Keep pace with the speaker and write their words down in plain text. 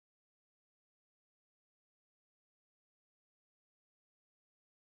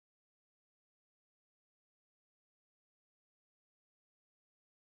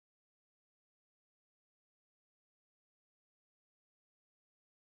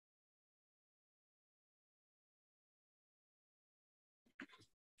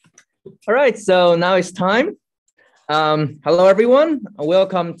All right, so now it's time. Hello, everyone.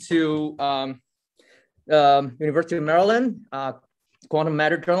 Welcome to University of Maryland Quantum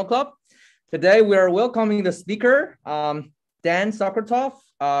Matter Journal Club. Today, we are welcoming the speaker, Dan Sokratov,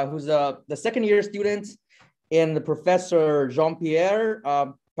 who's the second-year student in the Professor Jean-Pierre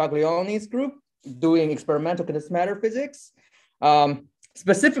Paglioni's group doing experimental condensed matter physics.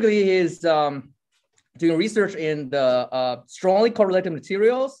 Specifically, he's doing research in the strongly correlated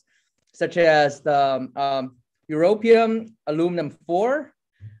materials, such as the europium aluminum-4,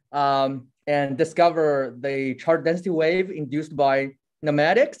 and discover the charge density wave induced by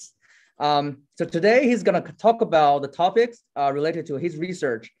nematics. So today he's going to talk about the topics related to his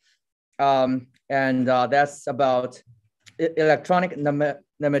research, and that's about electronic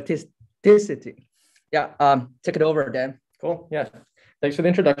nematicity. Yeah, take it over, Dan. Cool. Yeah, thanks for the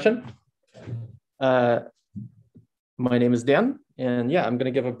introduction. My name is Dan, and yeah, I'm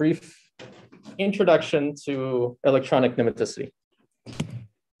going to give a brief introduction to electronic nematicity.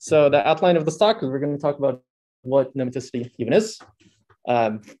 So the outline of this talk is we're going to talk about what nematicity even is.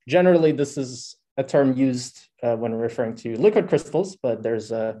 Generally, this is a term used when referring to liquid crystals, but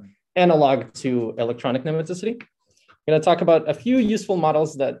there's an analog to electronic nematicity. I'm going to talk about a few useful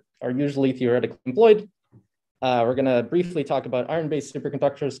models that are usually theoretically employed. We're going to briefly talk about iron-based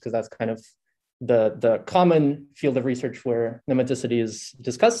superconductors, because that's kind of the common field of research where nematicity is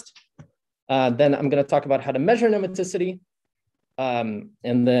discussed. Then I'm going to talk about how to measure nematicity. And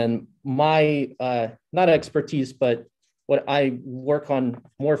then my, not expertise, but what I work on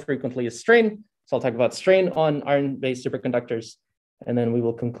more frequently is strain. So I'll talk about strain on iron-based superconductors, and then we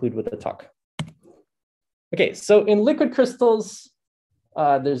will conclude with the talk. Okay, so in liquid crystals,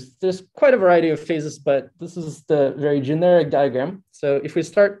 there's quite a variety of phases, but this is the very generic diagram. So if we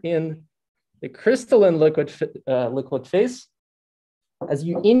start in the crystalline liquid phase, as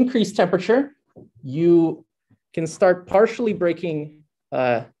you increase temperature, you can start partially breaking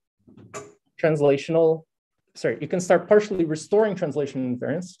you can start partially restoring translation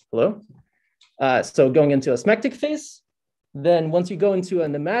invariance. Hello. So going into a smectic phase. Then once you go into a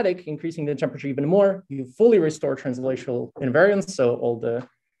nematic, increasing the temperature even more, you fully restore translational invariance. So all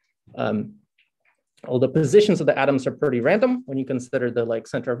the positions of the atoms are pretty random when you consider the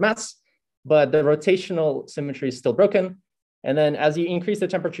center of mass, but the rotational symmetry is still broken. And then as you increase the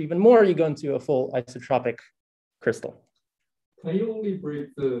temperature even more, you go into a full isotropic crystal. Can you only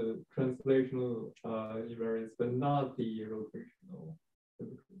break the translational invariance, but not the rotational?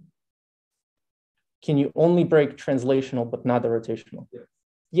 Can you only break translational, but not the rotational? Yes.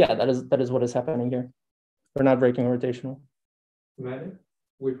 Yeah, that is what is happening here. We're not breaking rotational. Nematic?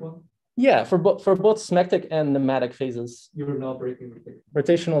 Which one? Yeah, for both smectic and nematic phases. You're not breaking rotational.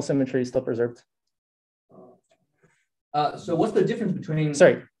 Rotational symmetry is still preserved. So what's the difference between?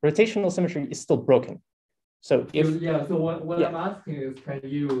 Sorry, rotational symmetry is still broken. So if so what I'm asking is, can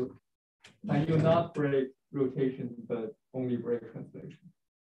you not break rotation but only break translation?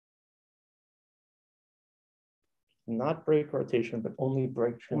 Not break rotation, but only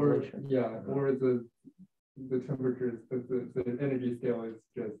break translation. Or the temperature, the energy scale is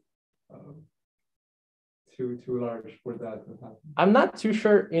just too large for that to happen. I'm not too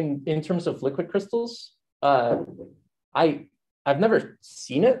sure in terms of liquid crystals. I've never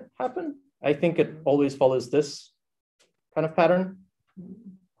seen it happen. I think it always follows this kind of pattern.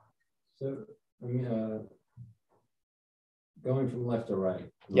 So, going from left to right.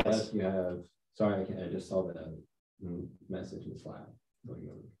 Yes. Left you have, sorry, I just saw the message in Slack.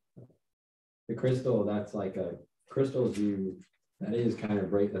 The crystal, that's like a crystals that is kind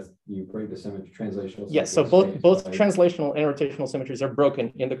of you break the symmetry, translational. Yes, so both translational and rotational symmetries are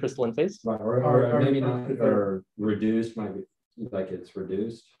broken in the crystalline phase. Right, or maybe not, or reduced, might be like it's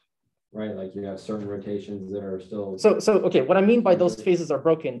reduced, right? Like you have certain rotations that are still. So okay, what I mean by those phases are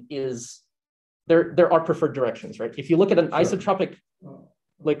broken is there are preferred directions, right? If you look at an isotropic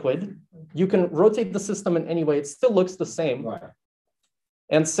liquid, you can rotate the system in any way, it still looks the same. Right.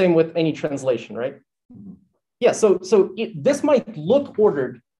 And same with any translation, right? Mm-hmm. Yeah, so this might look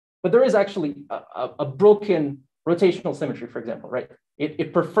ordered, but there is actually a broken rotational symmetry, for example, right?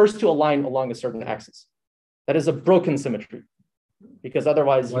 It prefers to align along a certain axis. That is a broken symmetry, because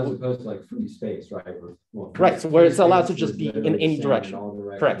otherwise... As opposed to like free space, right? Right, so where it's allowed to just be in any direction.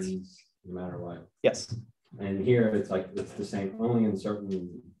 Correct. No matter what. Yes. And here it's the same, only in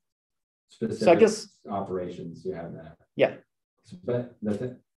certain specific operations you have that. Yeah. So, but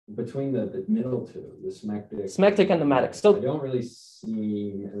between the middle two, the smectic and nematic. So I don't really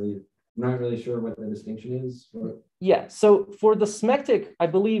see, I'm not really sure what the distinction is. Yeah, so for the smectic, I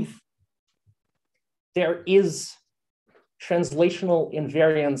believe there is translational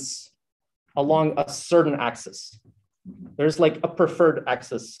invariance along a certain axis. There's like a preferred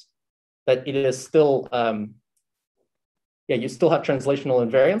axis that it is still, you still have translational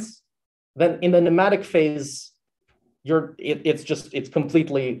invariance. Then in the nematic phase, it's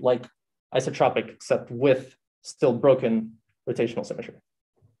completely like isotropic, except with still broken rotational symmetry.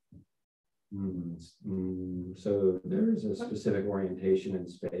 So there's a specific orientation in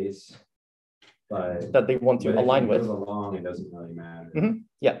space, but that they want to align with. Along, it doesn't really matter.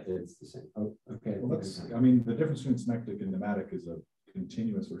 Yeah, it's the same. Oh, okay. Well, I mean, the difference between synectic and nematic is a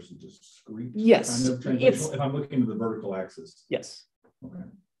continuous versus discrete. Yes, kind of translational, if I'm looking at the vertical axis. Yes. Okay.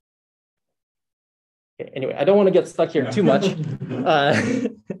 Okay. Anyway, I don't want to get stuck here too much.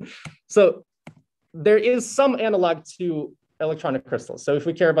 So there is some analog to electronic crystals. So if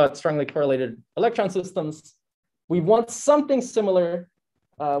we care about strongly correlated electron systems, we want something similar.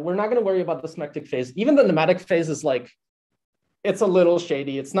 We're not going to worry about the synectic phase. Even the nematic phase is like, it's a little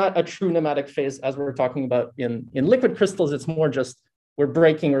shady. It's not a true nematic phase as we're talking about in liquid crystals. It's more just we're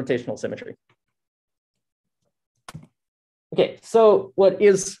breaking rotational symmetry. Okay, so what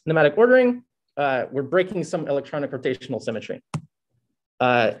is nematic ordering? We're breaking some electronic rotational symmetry.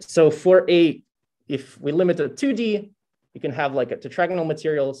 So if we limit it to 2D, you can have like a tetragonal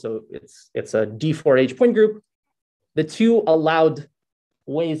material. So it's a D4H point group. The two allowed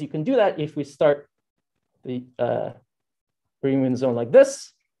ways you can do that, if we start the Riemann zone like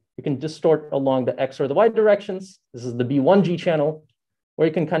this, you can distort along the X or the Y directions. This is the B1G channel, or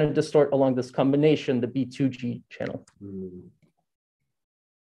you can kind of distort along this combination, the B2G channel.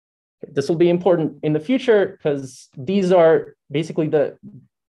 Okay, this will be important in the future because these are basically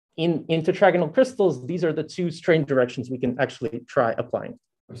in tetragonal crystals, these are the two strain directions we can actually try applying.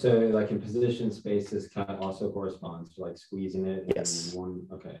 So like in position space, this kind of also corresponds to like squeezing it. Yes. In one,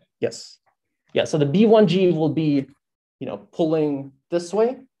 okay. Yes. Yeah, so the B1G will be, pulling this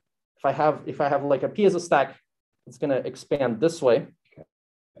way. If I have like a piezo stack, it's going to expand this way,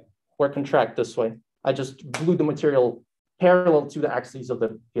 or contract this way. I just glue the material parallel to the axes of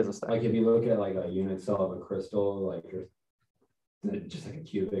the piezo stack. Like if you look at like a unit cell of a crystal, like just like a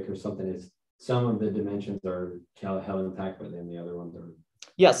cubic or something, is some of the dimensions are held intact, but then the other ones are.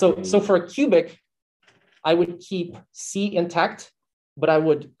 Yeah, so for a cubic, I would keep C intact, but I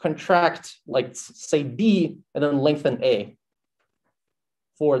would contract like say B and then lengthen A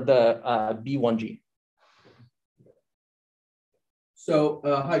for the B1G. So,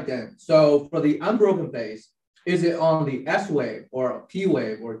 hi Dan. So for the unbroken phase, is it on the S wave or P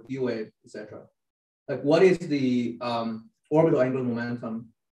wave or D wave, etc.? Like what is the orbital angular momentum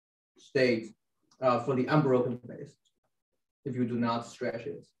state for the unbroken phase if you do not stretch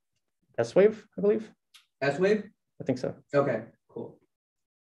it? S wave, I believe. S wave? I think so. Okay, cool.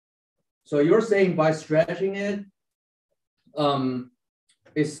 So you're saying by stretching it,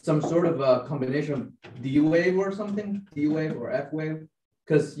 it's some sort of a combination of D wave or something, D wave or F wave,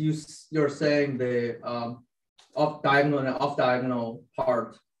 because you're saying the off diagonal and off diagonal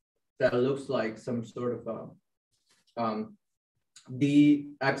part that looks like some sort of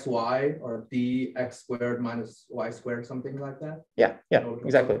dxy or dx squared minus y squared, something like that. Yeah,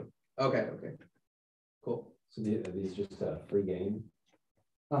 exactly. Okay, cool. So are these just a free game?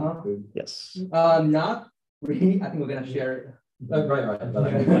 Yes. Not really. I think we're gonna share it. Right. But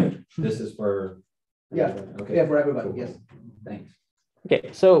I mean, like, this is for. Yeah. Okay. Yeah, for everybody. Cool. Yes. Thanks.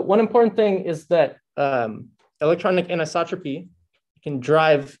 Okay. So one important thing is that electronic anisotropy can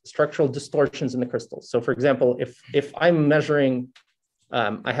drive structural distortions in the crystals. So, for example, if I'm measuring,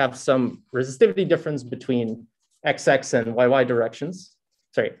 I have some resistivity difference between XX and YY directions.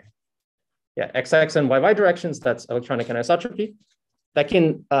 Sorry. Yeah, XX and YY directions. That's electronic anisotropy. That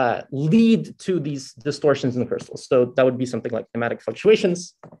can lead to these distortions in the crystals. So that would be something like nematic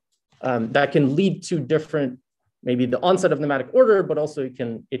fluctuations. That can lead to different, maybe the onset of nematic order, but also it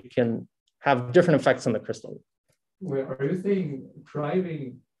can have different effects on the crystal. Wait, are you saying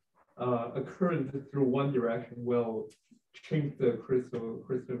driving a current through one direction will change the crystalline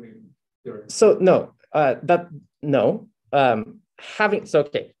direction? So no,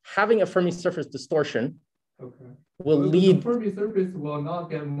 having a Fermi surface distortion. Okay. Will lead. The Fermi surface will not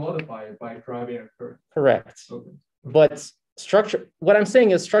get modified by driving a current. Correct. Okay. But what I'm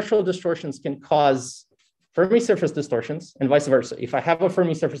saying is structural distortions can cause Fermi surface distortions and vice versa. If I have a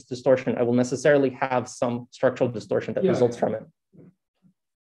Fermi surface distortion, I will necessarily have some structural distortion that results from it.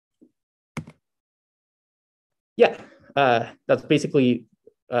 Yeah, that's basically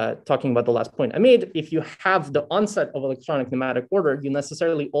talking about the last point I made. If you have the onset of electronic nematic order, you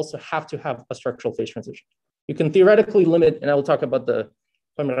necessarily also have to have a structural phase transition. You can theoretically limit, and I will talk about the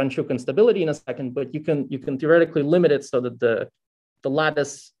Pomeranchuk instability in a second, but you can theoretically limit it so that the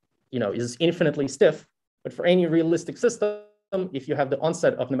lattice is infinitely stiff. But for any realistic system, if you have the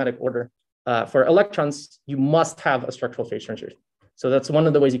onset of nematic order for electrons, you must have a structural phase transition. So that's one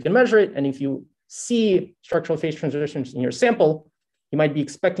of the ways you can measure it. And if you see structural phase transitions in your sample, you might be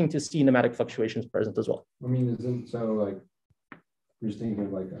expecting to see nematic fluctuations present as well. I mean, isn't so like you're just thinking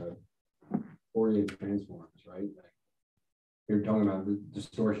of like a Fourier transforms, right? Like you're talking about the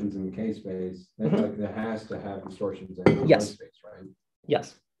distortions in the K space. That's like that has to have distortions in the Yes. space, right?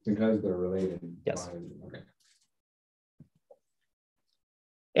 Yes. Because they're related. Yes. Okay.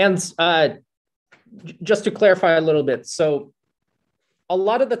 And just to clarify a little bit, so a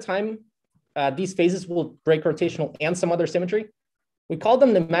lot of the time, these phases will break rotational and some other symmetry. We call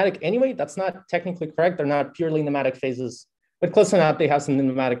them nematic anyway. That's not technically correct. They're not purely nematic phases, but close enough, they have some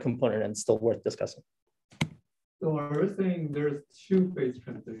nematic component and it's still worth discussing. So are we saying there's two phase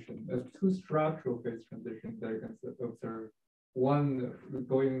transitions, two structural phase transitions that you can observe? One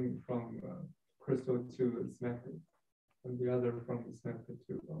going from crystal to symmetric, and the other from symmetric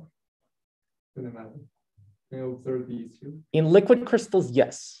to nematic. Can you observe these two? In liquid crystals,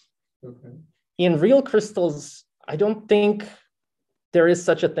 yes. Okay. In real crystals, I don't think there is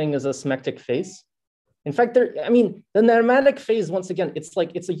such a thing as a symmetric phase. In fact, the nematic phase, once again,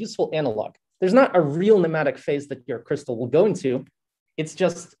 it's a useful analog. There's not a real nematic phase that your crystal will go into. It's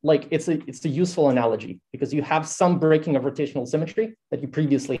just like, it's a useful analogy because you have some breaking of rotational symmetry that you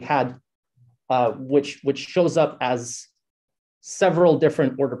previously had, which shows up as several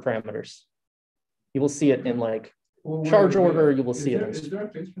different order parameters. You will see it in like charge order, you will see it. Is there a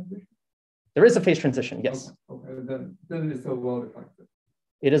phase transition? There is a phase transition, yes. Okay. Then it's a well-defined phase.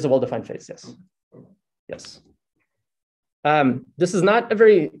 It is a well-defined phase, yes. Okay. Yes. This is not a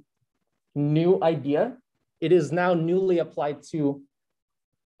very new idea. It is now newly applied to,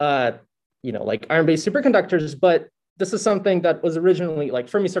 like iron-based superconductors, but this is something that was originally, like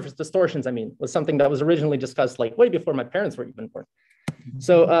Fermi surface distortions, was something that was originally discussed like way before my parents were even born.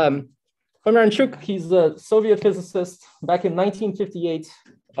 So Pomeranchuk, he's a Soviet physicist, back in 1958,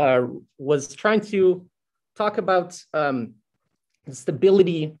 was trying to talk about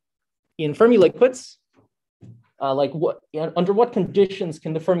stability in Fermi liquids. Under what conditions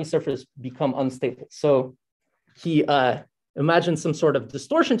can the Fermi surface become unstable? So he imagined some sort of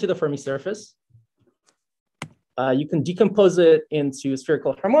distortion to the Fermi surface. You can decompose it into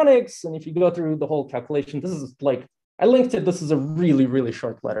spherical harmonics. And if you go through the whole calculation, this is like, I linked it. This is a really, really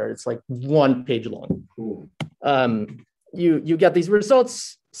short letter. It's like 1 page long. Cool. You get these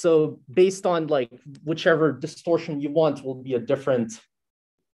results. So based on like whichever distortion you want will be a different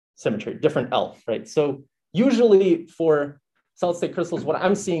symmetry, different L, right? So usually for solid state crystals, what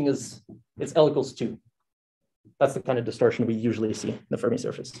I'm seeing is it's L equals 2. That's the kind of distortion we usually see in the Fermi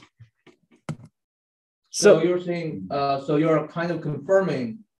surface. So you're saying, so you're kind of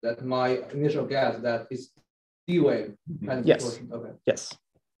confirming that my initial guess that it's D-wave kind of distortion. Okay. Yes.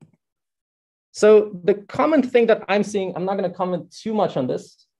 So the common thing that I'm seeing, I'm not going to comment too much on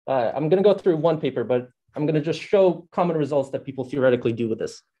this. I'm going to go through one paper, but I'm going to just show common results that people theoretically do with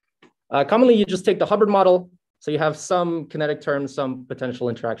this. Commonly, you just take the Hubbard model. So you have some kinetic term, some potential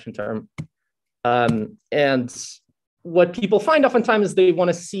interaction term. And what people find oftentimes is they want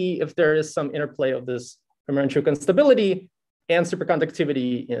to see if there is some interplay of this Pomeranchuk instability and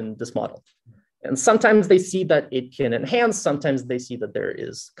superconductivity in this model. And sometimes they see that it can enhance, sometimes they see that there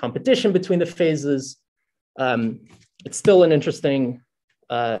is competition between the phases. It's still an interesting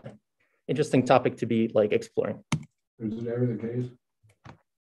topic to be like exploring. Is it ever the case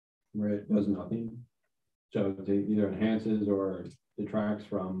where it does nothing? So it either enhances or detracts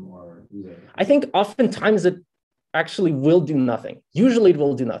from, or is it? I think oftentimes it actually will do nothing. Usually it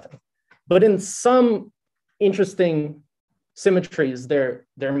will do nothing. But in some interesting symmetries, there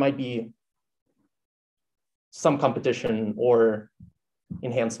might be some competition or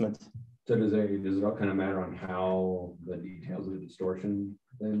enhancement. So does it all kind of matter on how the details of the distortion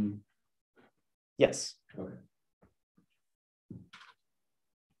then? Yes. Okay.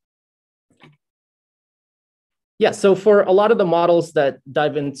 Yeah, so for a lot of the models that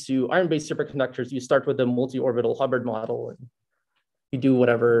dive into iron-based superconductors, you start with a multi-orbital Hubbard model and you do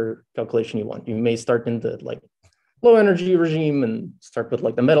whatever calculation you want. You may start in the like low energy regime and start with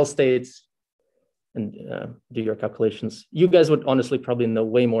like the metal states and do your calculations. You guys would honestly probably know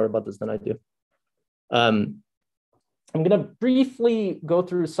way more about this than I do. I'm gonna briefly go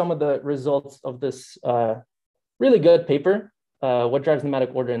through some of the results of this really good paper, What Drives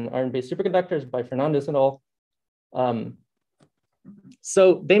Nematic Order in Iron-Based Superconductors by Fernandez et al.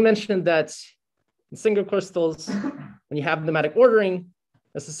 So they mentioned that in single crystals, when you have nematic ordering,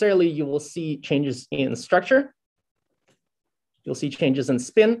 necessarily you will see changes in structure. You'll see changes in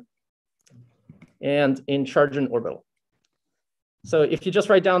spin. and in charge and orbital. So if you just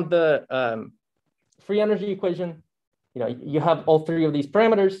write down the free energy equation, you have all three of these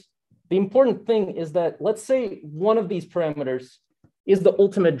parameters. The important thing is that, let's say one of these parameters is the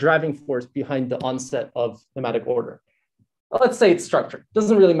ultimate driving force behind the onset of nematic order. Let's say it's structure,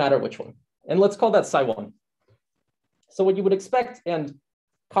 doesn't really matter which one. And let's call that psi1. So what you would expect, and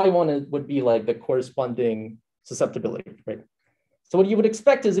chi1 would be like the corresponding susceptibility, right? So what you would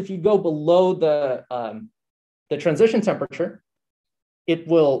expect is if you go below the transition temperature,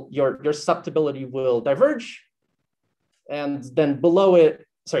 your susceptibility will diverge. And then below it,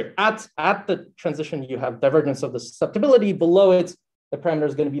 at the transition, you have divergence of the susceptibility. Below it, the parameter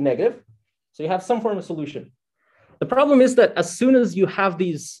is going to be negative. So you have some form of solution. The problem is that as soon as you have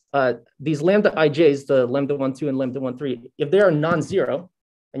these lambda ij's, the lambda 1, 2, and lambda 1, 3, if they are non-zero,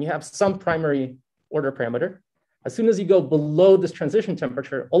 and you have some primary order parameter, as soon as you go below this transition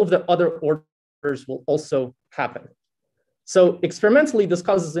temperature, all of the other orders will also happen. So experimentally, this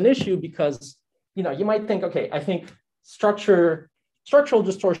causes an issue because you might think, okay, I think structural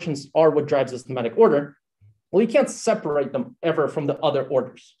distortions are what drives this nematic order. Well, you can't separate them ever from the other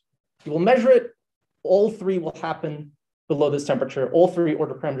orders. You will measure it. All three will happen below this temperature. All three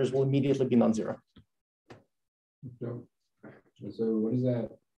order parameters will immediately be non-zero. So what is that?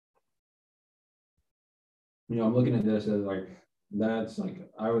 I'm looking at this as like, that's like,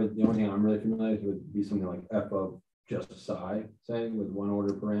 the only thing I'm really familiar with would be something like f of just psi, saying with one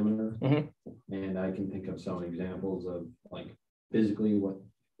order parameter. Mm-hmm. And I can think of some examples of like physically what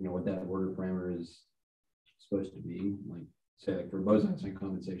that order parameter is supposed to be. Like say like for Bose-Einstein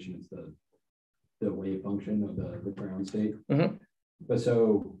condensation, it's the wave function of the ground state. Mm-hmm. But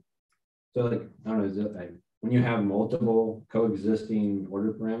so like, I don't know, is it like when you have multiple coexisting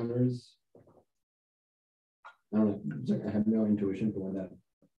order parameters, I don't know, I have no intuition for what that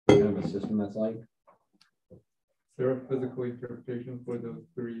kind of a system that's like. Is there a physical interpretation for those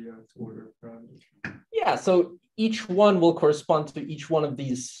three order parameters? Yeah, so each one will correspond to each one of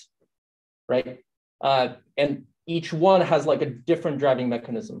these, right? And each one has like a different driving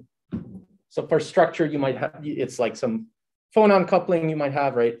mechanism. So for structure, you might have, it's like some phonon coupling you might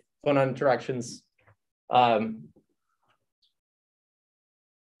have, right? Phonon interactions. For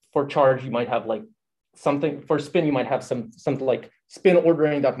charge, you might have like something, for spin, you might have something like spin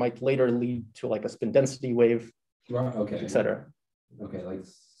ordering that might later lead to like a spin density wave, right, okay, etc. Okay, like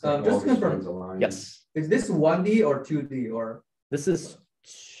just confirm. Yes. Is this 1D or 2D or? This is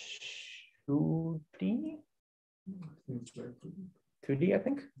 2D? 2D, I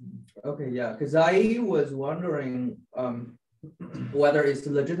think. Okay, yeah, because I was wondering whether it's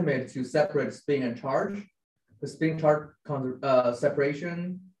legitimate to separate spin and charge. The spin charge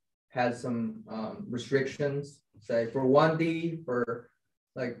separation has some restrictions. Say for 1D, for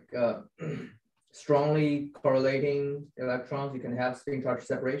like strongly correlating electrons, you can have spin charge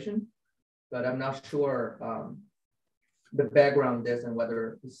separation, but I'm not sure the background of this and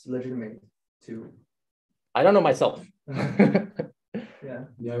whether it's legitimate to. I don't know myself.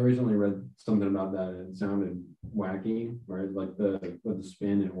 Yeah, I recently read something about that and it sounded wacky, right? Like the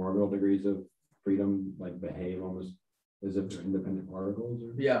spin and orbital degrees of freedom like behave almost as if they're independent particles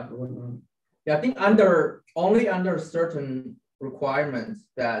or whatnot. Yeah, I think only under certain requirements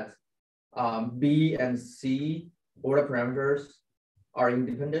that B and C order parameters are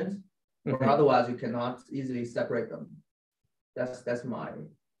independent, or otherwise you cannot easily separate them. That's my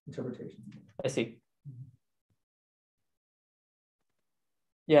interpretation. I see.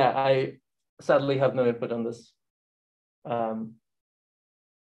 Yeah, I sadly have no input on this.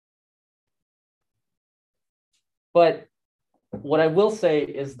 But what I will say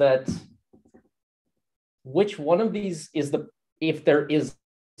is that which one of these is if there is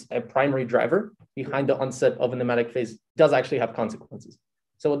a primary driver behind the onset of a nematic phase does actually have consequences.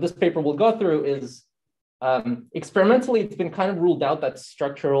 So what this paper will go through is experimentally, it's been kind of ruled out that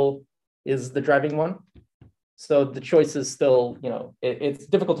structural is the driving one. So the choice is still, it's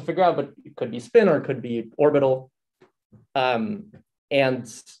difficult to figure out, but it could be spin or it could be orbital. And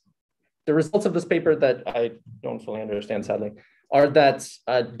the results of this paper that I don't fully understand, sadly, are that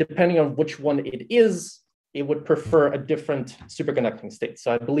depending on which one it is, it would prefer a different superconducting state.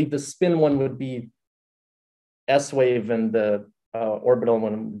 So I believe the spin one would be S wave and the orbital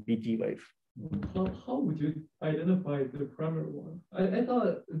one would be D wave. How would you identify the primary one? I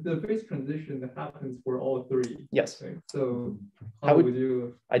thought the phase transition happens for all three. Yes. Right? So how would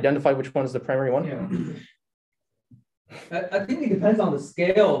you identify which one is the primary one? Yeah. I think it depends on the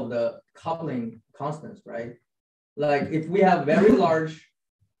scale of the coupling constants, right? Like if we have very large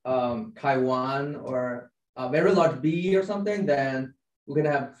chi1 or a very large B or something, then we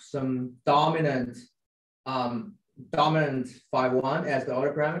can have some dominant dominant phi1 as the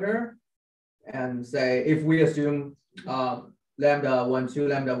order parameter, and say if we assume lambda 1, 2,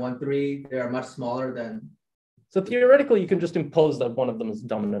 lambda 1, 3, they are much smaller than. So theoretically, you can just impose that one of them is the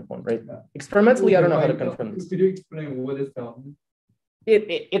dominant one, right? Yeah. Experimentally, I don't know how to confirm this. Could you explain what is dominant?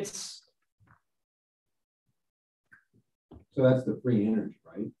 It's. So that's the free energy,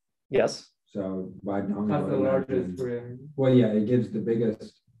 right? Yes. So by dominant, that's the largest free energy. Well, yeah, it gives the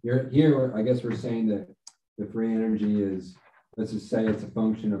biggest. Here, I guess we're saying that the free energy is, let's just say it's a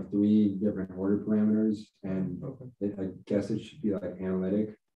function of 3 different order parameters, and I guess it should be like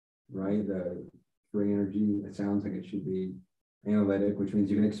analytic, right? The free energy, it sounds like it should be analytic, which means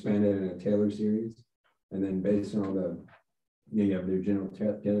you can expand it in a Taylor series, and then based on all the, you have their general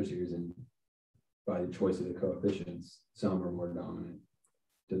Taylor series, and by the choice of the coefficients, some are more dominant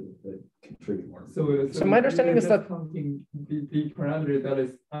to contribute more. So my understanding is that the parameter that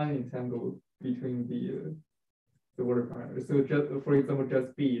is unentangled between the order parameters. So just for example,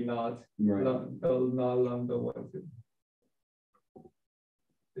 just B, not lambda 1, 2.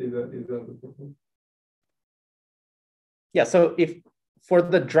 Is that the proposal? Yeah. So if for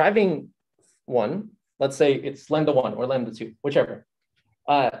the driving one, let's say it's lambda 1 or lambda 2, whichever.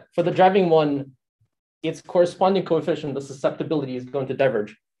 For the driving one, its corresponding coefficient, the susceptibility, is going to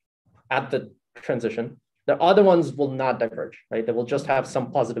diverge at the transition. The other ones will not diverge, right? They will just have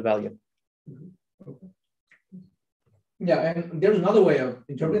some positive value. Okay. Yeah, and there's another way of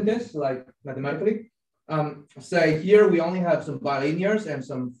interpreting this, like mathematically. Say here we only have some bilinears and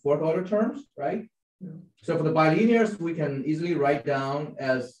some fourth order terms, right? Yeah. So for the bilinears, we can easily write down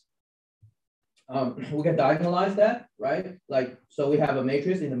as, we can diagonalize that, right? Like, so we have a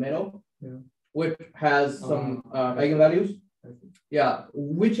matrix in the middle, which has some eigenvalues. Yeah,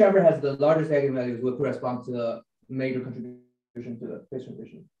 whichever has the largest eigenvalues will correspond to the major contribution to the phase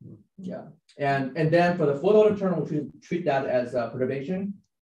transition. Yeah, and then for the fourth order term, we should treat that as a perturbation.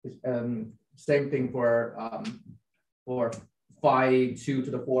 Same thing for phi 2 to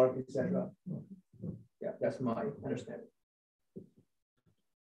the 4th, etc. Yeah, that's my understanding.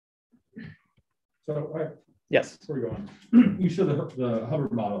 So, yes. Before we go on, you showed the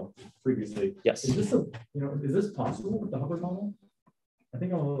Hubbard model previously. Yes. Is this is this possible with the Hubbard model? I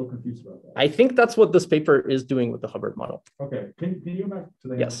think I'm a little confused about that. I think that's what this paper is doing with the Hubbard model. Okay. Can you go back to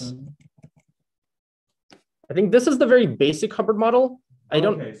the yes. I think this is the very basic Hubbard model.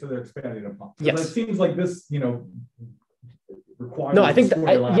 Okay, so they're expanding upon. Yes. It seems like this, requires. No, I think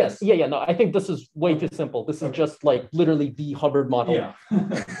yes, yeah. No, I think this is way too simple. This is just like literally the Hubbard model. Yeah.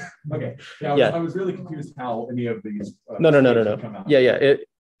 Okay. Yeah. I was really confused how any of these. No. Yeah.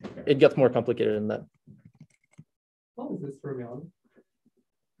 It gets more complicated than that. How is this fermionic?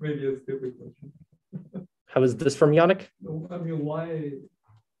 Maybe a stupid question. How is this fermionic? I mean, why?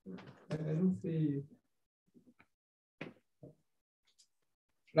 I don't see.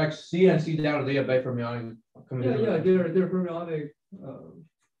 Like C and C down, they are bifermionic. Yeah, they're fermionic.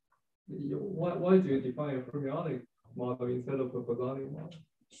 Why do you define a fermionic model instead of a bosonic model?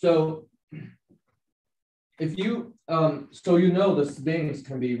 So, if you the spins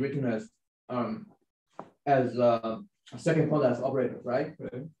can be written as second quantized operators, right?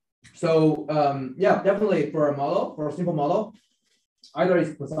 Okay. So yeah, definitely for a simple model, either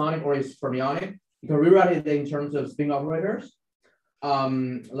it's bosonic or it's fermionic. You can rewrite it in terms of spin operators.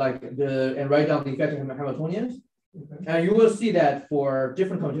 And write down the effective Hamiltonians. Okay. And you will see that for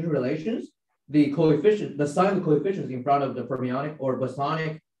different commutation relations, the sign of the coefficients in front of the fermionic or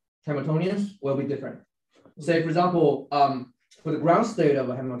bosonic Hamiltonians will be different. Say, for example, for the ground state of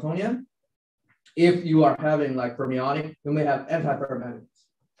a Hamiltonian, if you are having like fermionic, you may have antiferromagnets.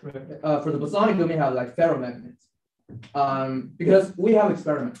 Right. For the bosonic, you may have like ferromagnets. Because we have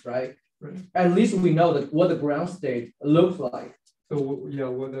experiments, right? At least we know that what the ground state looks like. So yeah,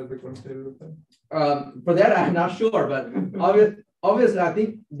 what does the ground state look like? For that, I'm not sure, but obviously, I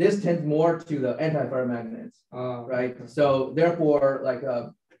think this tends more to the antiferromagnets, right? So therefore, like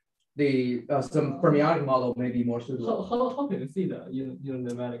some fermionic model may be more suitable. How can you see that in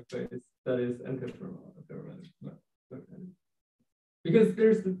nematic phase that is antiferromagnetic? Because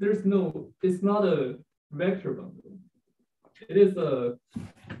there's no, it's not a vector bundle. It is a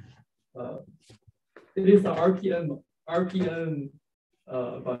RPN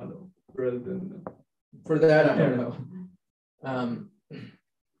bundle rather than. For that, I don't know.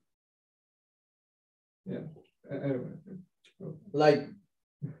 Yeah. Anyway. Like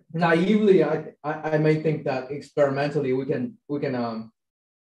naively, I may think that experimentally we can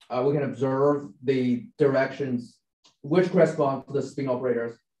observe the directions which correspond to the spin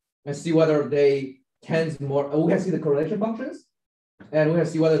operators and see whether they tend more. We can see the correlation functions And we're gonna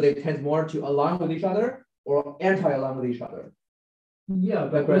see whether they tend more to align with each other or anti-align with each other. Yeah,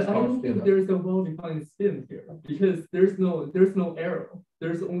 but I don't think there's a well-defined spin here because there's no arrow.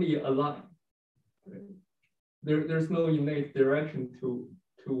 There's only a line. Right? There's no innate direction to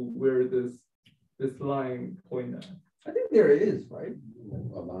where this line point at. I think there is, right?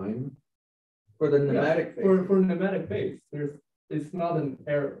 A line? For the nematic phase. For nematic phase, it's not an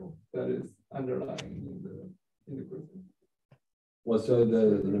arrow that is underlying in the crystal. Well, so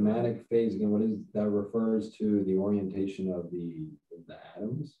the nematic phase again, what is that refers to the orientation of the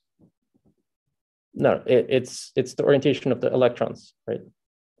atoms? No, it's the orientation of the electrons, right?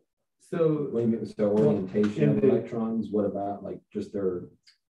 So What do you mean? So orientation of electrons, what about like just their,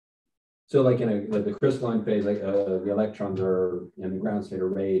 so like in like the crystalline phase, like the electrons are in the ground state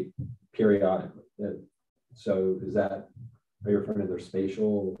arrayed periodically. So is that, are you referring to their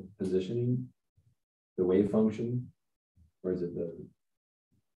spatial positioning, the wave function? Or is it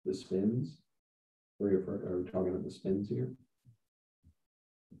the spins? Are we talking about the spins here?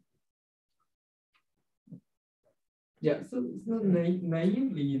 yeah, so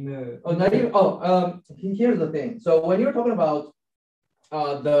naively in the here's the thing. So when you're talking about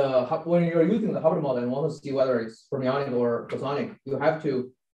when you're using the Hubbard model and want to see whether it's fermionic or bosonic, you have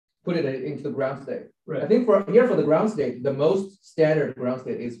to put it into the ground state. Right. I think for the ground state, the most standard ground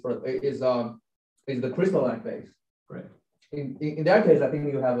state is the crystalline phase. Right. In that case, I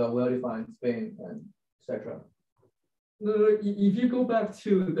think you have a well-defined spin and etc. No, if you go back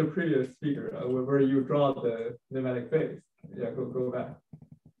to the previous figure where you draw the nematic phase, yeah, go back,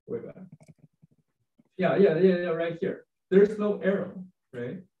 way back. Yeah, right here. There's no arrow,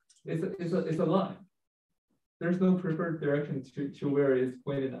 right? It's a line. There's no preferred direction to where it's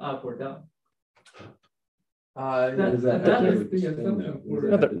pointed up or down. That is the assumption.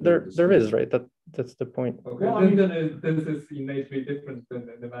 No, there is, right? That's the point. Okay, well, then this is innately different than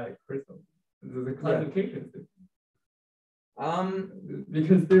the nematic crystal. The classification is different.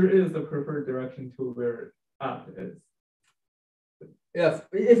 Because there is a preferred direction to where up is. Yeah,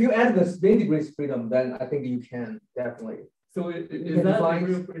 if you add the spin degrees freedom, then I think you can definitely. So is that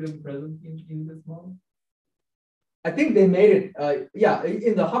degree of freedom present in this model? I think they made it,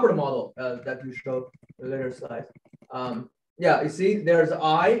 in the Hubbard model that you showed the later slide. You see, there's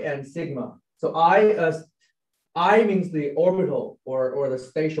I and sigma. So I means the orbital or the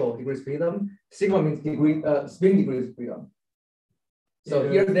spatial degrees freedom. Sigma means spin degrees freedom. So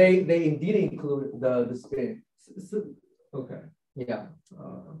here they indeed include the spin. Okay. Yeah.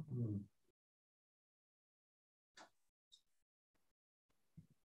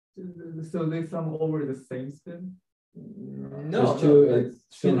 So they sum over the same spin? No, it's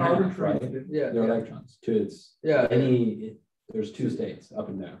spin arbitrary, arbitrary. right? Yeah, They're electrons. There's two states, up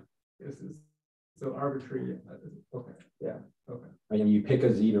and down. This is so arbitrary. Okay. Yeah. Okay. I mean, you pick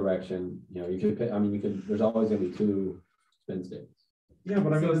a z direction. You know, you could pick. I mean, you could. There's always going to be two spin states. Yeah,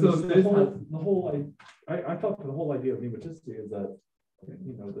 but I mean, I thought the whole idea of nematicity is that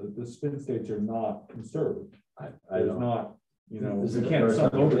the spin states are not conserved. I don't know. This is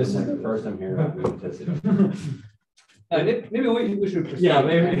the first I'm hearing about nematicity. Maybe we should proceed. Yeah,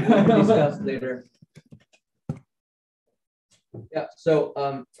 maybe discuss later. Yeah. So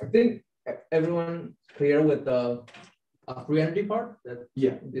I think everyone clear with the free energy part.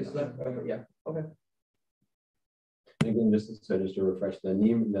 This left. Yeah. Okay. Again, just to refresh the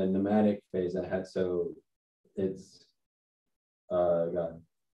nematic phase that had, so it's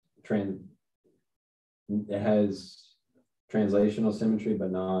it has translational symmetry but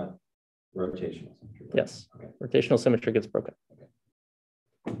not rotational symmetry. Right? Yes. Okay. Rotational symmetry gets broken.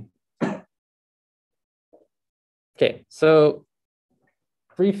 Okay, so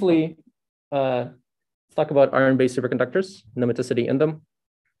briefly, let's talk about iron-based superconductors, nematicity in them.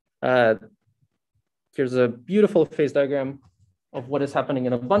 Here's a beautiful phase diagram of what is happening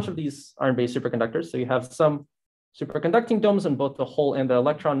in a bunch of these iron-based superconductors. So you have some superconducting domes on both the hole and the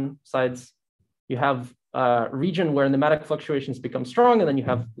electron sides. You have a region where nematic fluctuations become strong, and then you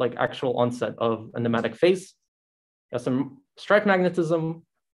have like actual onset of a nematic phase. You have some strike magnetism in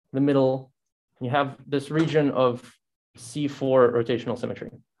the middle. And you have this region of C4 rotational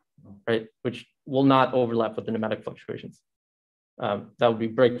symmetry, right? Which will not overlap with the nematic fluctuations. That would be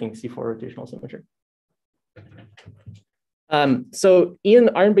breaking C4 rotational symmetry. So in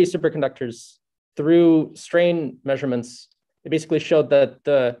iron-based superconductors, through strain measurements, they basically showed that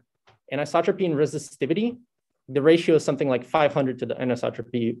the anisotropy and resistivity, the ratio is something like 500 to the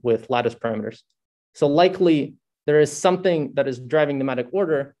anisotropy with lattice parameters. So likely there is something that is driving nematic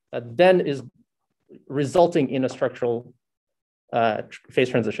order that then is resulting in a structural phase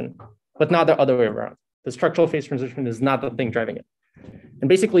transition, but not the other way around. The structural phase transition is not the thing driving it. And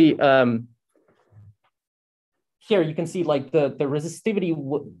basically, here you can see like the resistivity,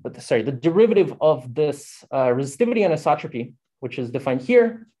 the derivative of this resistivity anisotropy, which is defined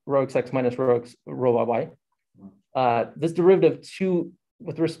here, rho xx minus rho yy. This derivative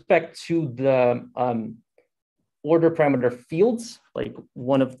with respect to the order parameter fields, like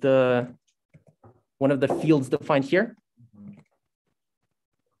one of the fields defined here,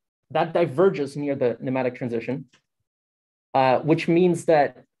 that diverges near the nematic transition, which means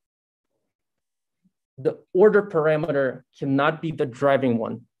that the order parameter cannot be the driving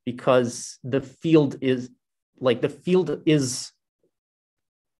one because the field is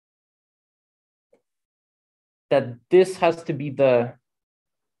that this has to be the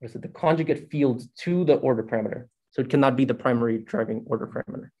conjugate field to the order parameter. So it cannot be the primary driving order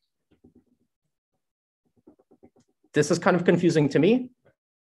parameter. This is kind of confusing to me,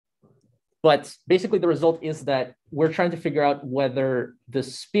 but basically the result is that we're trying to figure out whether the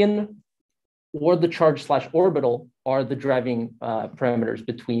spin or the charge / orbital are the driving parameters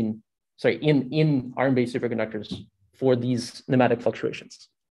in iron-based superconductors for these nematic fluctuations.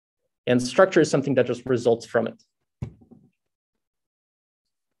 And structure is something that just results from it.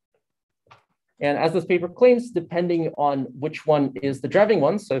 And as this paper claims, depending on which one is the driving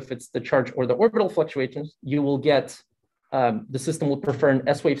one, so if it's the charge or the orbital fluctuations, you will get, the system will prefer an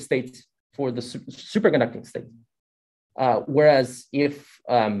S-wave state for the superconducting state. Whereas if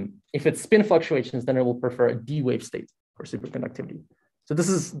it's spin fluctuations, then it will prefer a D-wave state for superconductivity. So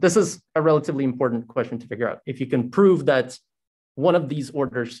this is a relatively important question to figure out. If you can prove that one of these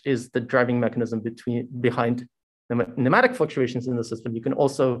orders is the driving mechanism behind nematic fluctuations in the system, you can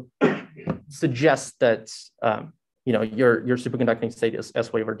also suggest that your superconducting state is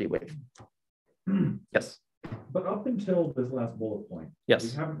S-wave or D-wave. Yes. But up until this last bullet point, yes,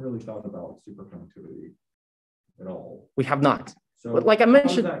 we haven't really thought about superconductivity at all. We have not. So but like I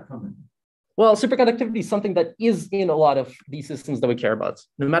mentioned, how does that come in? Well, superconductivity is something that is in a lot of these systems that we care about.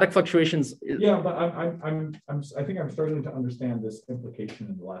 Nematic fluctuations. Yeah, but I think I'm starting to understand this implication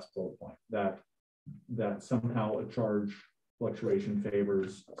in the last bullet point that somehow a charge fluctuation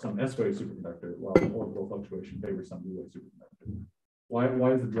favors some S-wave superconductor, while an orbital fluctuation favors some D-wave superconductor.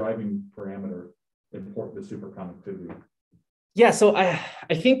 Why is the driving parameter important to superconductivity? Yeah, so I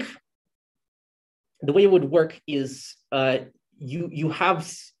think the way it would work is you have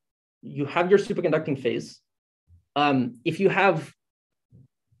your superconducting phase. If you have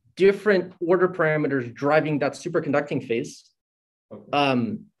different order parameters driving that superconducting phase,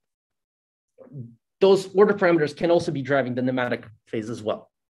 okay, those order parameters can also be driving the nematic phase as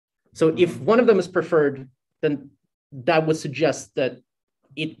well. So if one of them is preferred, then that would suggest that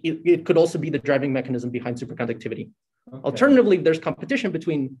it could also be the driving mechanism behind superconductivity. Okay. Alternatively, if there's competition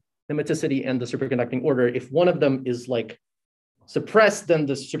between nematicity and the superconducting order, if one of them is like suppressed, then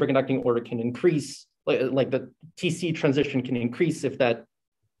the superconducting order can increase, like the TC transition can increase if that.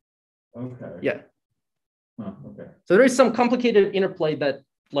 Okay. Yeah. Oh, okay. So there is some complicated interplay that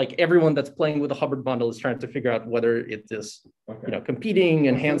like everyone that's playing with the Hubbard bundle is trying to figure out whether it is, okay, competing,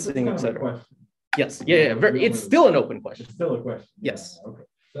 enhancing, etc. Yes. Yeah. It's still an open question. It's still a question. Yes. Yeah, okay.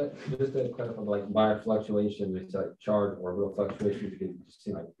 But just to clarify, like by fluctuation, it's like charge orbital fluctuations. You can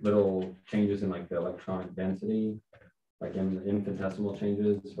see like little changes in like the electronic density, like in infinitesimal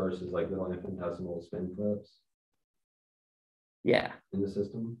changes versus like little infinitesimal spin flips. Yeah. In the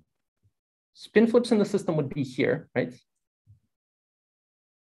system. Spin flips in the system would be here, right?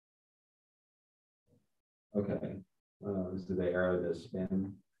 Okay. This is the arrow to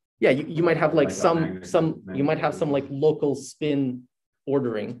spin. Yeah, you might have like you might have some like local spin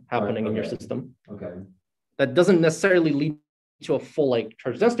ordering happening in your system. Okay. That doesn't necessarily lead to a full like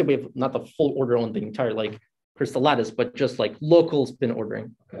charge density wave, not the full order on the entire like crystal lattice, but just like local spin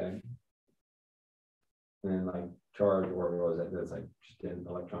ordering. Okay. And then like charge orbital, that's like just in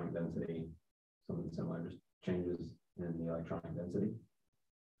electronic density, something similar, just changes in the electronic density.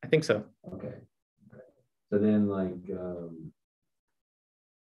 I think so. Okay. So then like I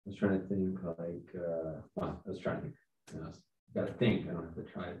was trying to think like I was trying to think. Got to think. I don't have to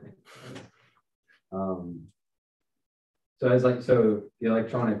try to think. So it's like the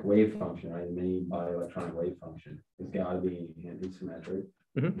electronic wave function, right? The mini by electronic wave function has got to be anti-symmetric.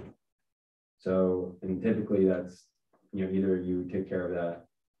 Mm-hmm. So and typically that's either you take care of that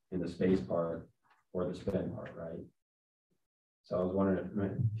in the space part or the spin part, right? So I was wondering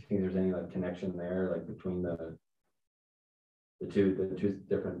if you think there's any like connection there, like between the two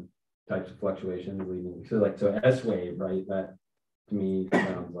different types of fluctuations leading. So S wave, right? That to me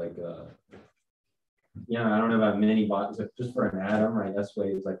sounds like I don't know about many bodies, just for an atom, right? S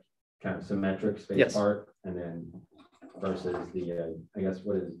wave is like kind of symmetric space part, and then versus the, I guess,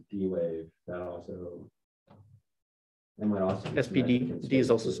 what is D wave? That also, that might also be symmetric in SPD, D is space,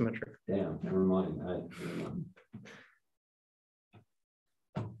 also too. symmetric. Damn, never mind. Never mind.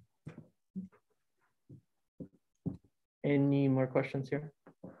 Any more questions here?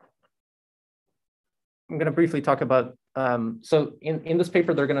 I'm going to briefly talk about, so in this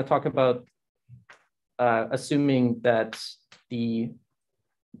paper, they're going to talk about assuming that the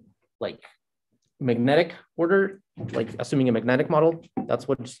magnetic order, assuming a magnetic model, that's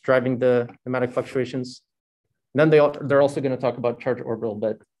what's driving the nematic fluctuations. And then they're also going to talk about charge orbital,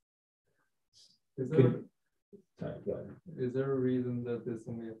 but Is there, Sorry, go ahead. is there a reason that this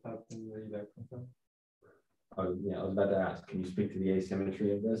only happens in the electron side? Oh, yeah, I was about to ask, can you speak to the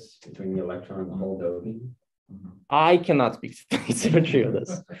asymmetry of this between the electron and the whole doping? I cannot speak to the symmetry of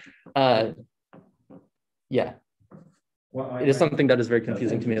this. Yeah, Well, it is something that is very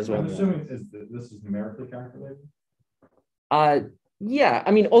confusing to me as well. I'm assuming this is numerically calculated. Yeah,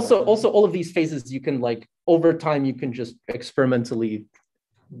 I mean, also all of these phases you can over time you can just experimentally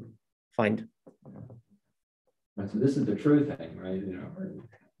find. Right, so this is the true thing, right? You know,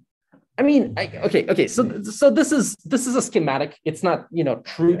 I mean, okay. So this is a schematic. It's not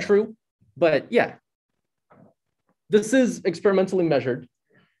true, but yeah, this is experimentally measured.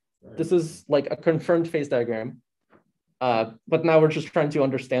 right. This is a confirmed phase diagram. But now we're just trying to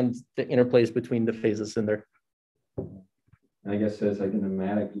understand the interplays between the phases in there. I guess so it's like the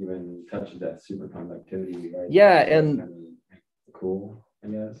nematic even touches that superconductivity, right? Yeah, That's and kind of cool, I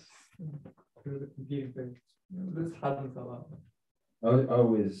guess. There's a competing thing. This happens a lot.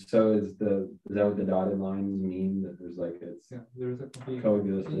 Is that what the dotted lines mean? That there's it's Yeah, there's a competing.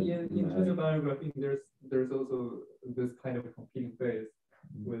 coexistent. In terms of biographing, there's also this kind of competing phase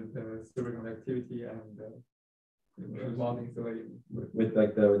with superconductivity and modeling. So with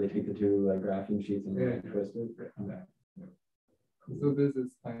where they take the two graphing sheets and twist it. yeah. So this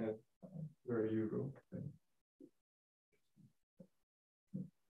is kind of very usual thing.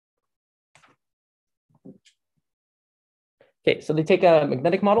 okay, so they take a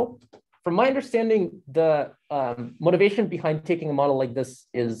magnetic model. From my understanding, the motivation behind taking a model like this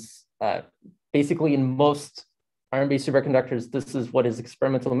is basically in most iron-based superconductors, this is what is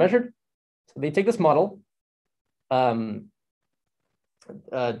experimentally measured. So they take this model.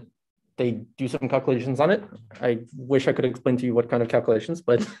 They do some calculations on it. I wish I could explain to you what kind of calculations,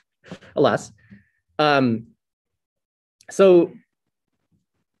 but alas. So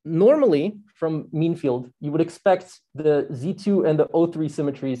normally from mean field, you would expect the Z2 and the O3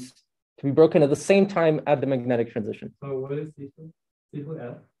 symmetries to be broken at the same time at the magnetic transition. So what is Z2?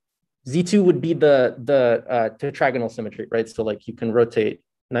 Z2F? Z2 would be the tetragonal symmetry, right? So you can rotate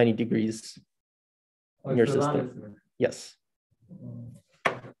 90 degrees in your system. Yes.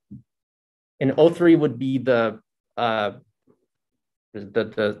 And O3 would be the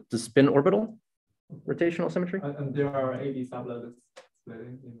spin orbital rotational symmetry. And there are 80 subletters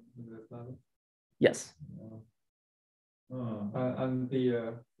splitting in this level. Yes. And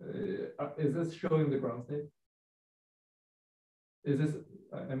the is this showing the ground state? Is this,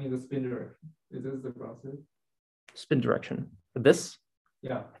 I mean, the spin direction? Is this the ground state? Spin direction. This?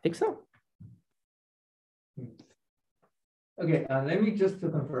 Yeah. I think so. Okay, let me just to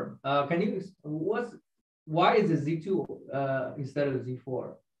confirm. Can you why is it Z2 instead of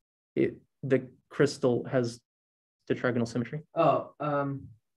Z4? The crystal has tetragonal symmetry. Oh,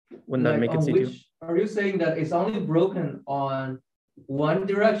 Wouldn't that make it Z2? Are you saying that it's only broken on one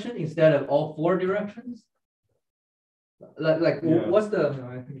direction instead of all four directions? What's the? No,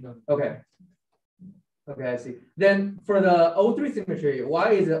 I think that. Okay. Okay, I see. Then for the O3 symmetry,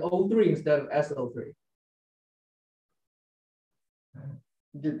 why is it O3 instead of SO3?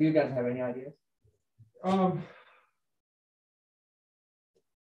 Do you guys have any ideas? I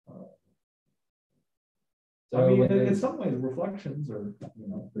mean, in some ways, reflections are,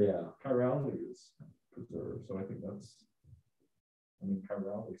 Yeah. chirality is preserved. So I think that's,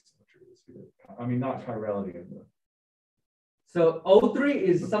 chirality symmetry is here. I mean, not chirality in the. So O3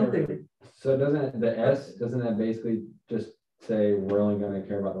 is something. So doesn't that basically just say we're only going to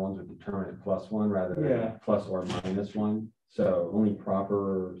care about the ones with determinant +1 rather than plus or -1? So only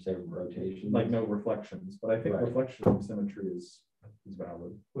proper, say, rotation. Like no reflections, but I think reflection symmetry is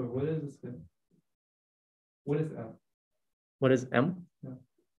valid. Wait, what is this thing? What is M? What is M? Yeah.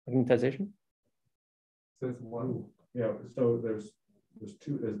 Magnetization? So it's one. Yeah, so there's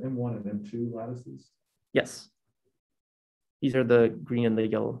M1 and M2 lattices. Yes. These are the green and the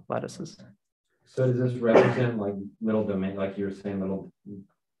yellow lattices. So does this represent little domain, like you were saying, little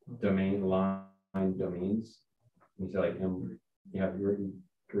domain line domains? You say you have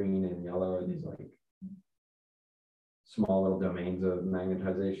green and yellow, are these small little domains of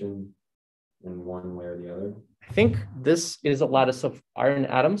magnetization in one way or the other? I think this is a lattice of iron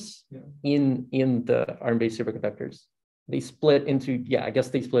atoms Yeah. in the iron-based superconductors. They split into, yeah, I guess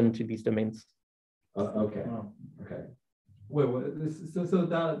they split into these domains. Okay. Wow. Okay. Wait, so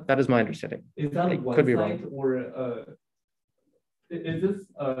That is my understanding. is that It one could be site wrong. or is this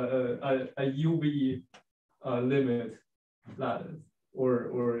a UV limit lattice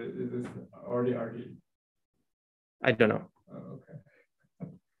or is this RD? I don't know. Oh, okay.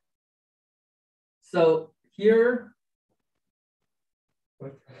 So here,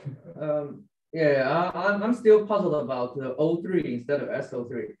 What? I'm still puzzled about the O3 instead of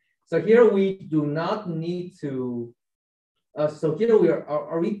SO3. So here we do not need to. So here we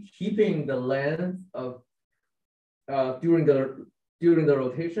are we keeping the length of during the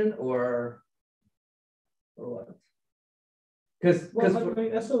rotation or what? Because Well, I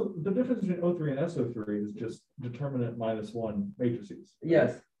mean, the difference between O3 and SO3 is just determinant -1 matrices. Right?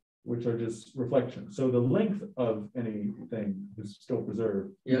 yes, Which are just reflections. So the length of anything is still preserved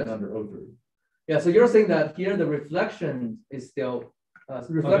even Yes. under O3. yeah. So you're saying that here the reflection is still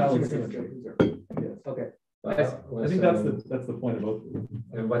reflection is still symmetry. preserved. Yes. Okay. I think that's the point of O3.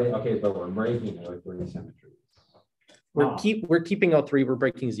 Okay, but we're breaking O3 symmetries. We're keeping O3, we're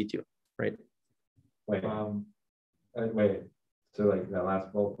breaking Z2, right? Wait, wait. So like that last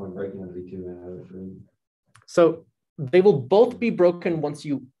bullet point breaking of Z2 and O3. So they will both be broken once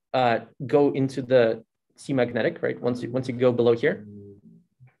you go into the C magnetic, right? Once you go below here.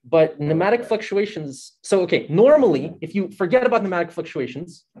 But nematic fluctuations, so okay, normally, if you forget about nematic fluctuations,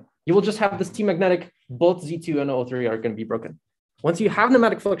 you will just have this T magnetic, both Z2 and O3 are going to be broken. Once you have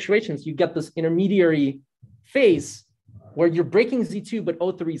nematic fluctuations, you get this intermediary phase where you're breaking Z2, but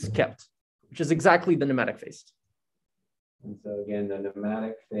O3 is kept, which is exactly the nematic phase. And so again, the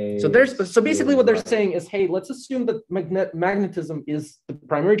nematic phase. So basically what they're saying is, hey, let's assume that magnetism is the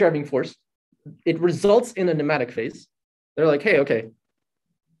primary driving force. It results in a nematic phase. They're like, hey, okay.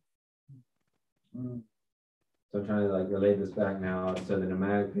 So I'm trying to like relate this back now. So the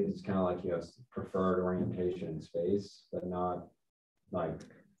nematic phase is kind of like, you know, preferred orientation in space, but not like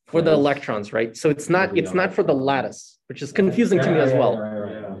For the phase. electrons, right? So it's not for the lattice, which is confusing to Yeah, me as yeah, well.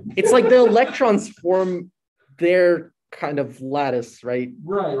 right. It's like the electrons form their kind of lattice, right?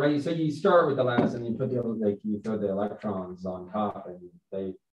 Right. So you start with the lattice and you put you throw the electrons on top, and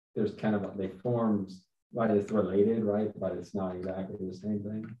there's kind of they form, right? It's related, right? But it's not exactly the same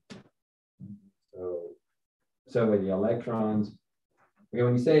thing. So with the electrons, okay,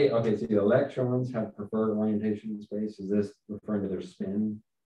 when you say, okay, so the electrons have preferred orientation in space, is this referring to their spin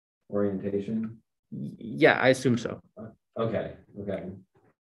orientation? Yeah, I assume so. Okay.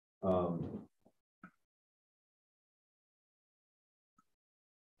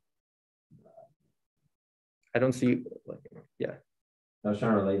 I don't see, yeah. I was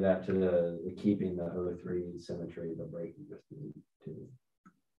trying to relate that to the keeping the O3 symmetry, the breaking just the two.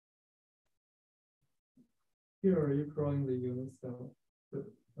 Here, are you drawing the unit cell?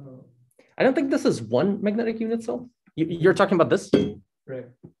 I don't think this is one magnetic unit cell. You're talking about this? Right.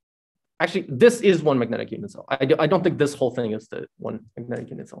 Actually, this is one magnetic unit cell. I don't think this whole thing is the one magnetic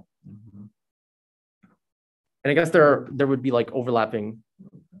unit cell. Mm-hmm. And I guess there would be like overlapping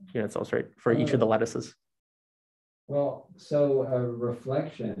unit cells, right? For each of the lattices. Well, so a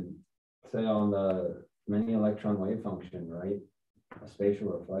reflection, say on the many electron wave function, right? A spatial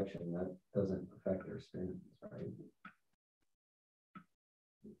reflection that doesn't affect their spins, right?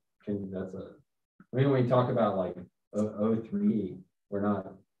 When we talk about like O3, we're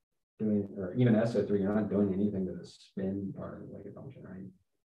not doing, or even SO3, you're not doing anything to the spin part of the wave function, right?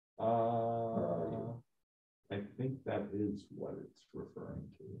 I think that is what it's referring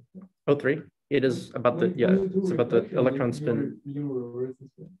to. O3. It is about the it's about the electron spin.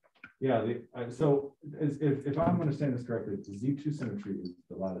 Yeah. So if I'm understanding this correctly, the Z2 symmetry is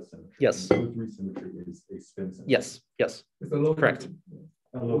the lattice symmetry. Yes. The O3 symmetry is a spin symmetry. Yes. It's a local. Correct.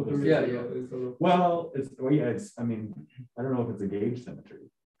 Well, it's. I mean, I don't know if it's a gauge symmetry.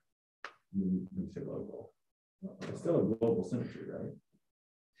 When you say local, it's still a global symmetry, right?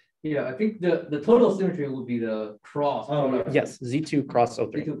 Yeah, I think the total symmetry would be the cross. Oh, Yes, Z2 cross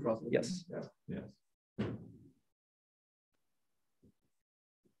O3. Z2 cross. Yes. Yeah. Yes.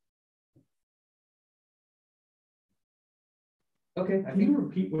 Okay, I Can you think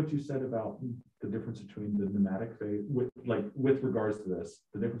repeat what you said about the difference between the nematic phase, with regards to this,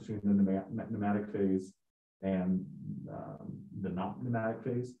 the difference between the nematic phase and the not nematic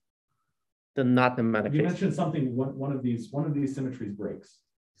phase? The not nematic You phase. mentioned something. One of these symmetries breaks.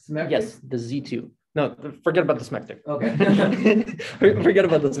 symmetric. Yes, the Z2. No, forget about the smectic. Okay. Forget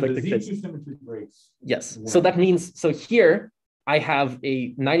about the So the smectic phase. Z2 symmetry breaks. Yes. So that means, so here I have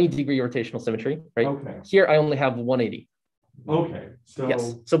a 90-degree rotational symmetry, right? Okay. Here I only have 180. Okay. So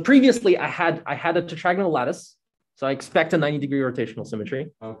Yes. So previously I had a tetragonal lattice. So I expect a 90-degree rotational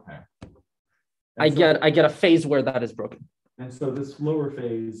symmetry. okay. I And get a phase where that is broken. And so this lower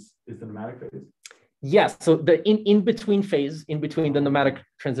phase is the nematic phase. Yes. So the in between phase, in between the pneumatic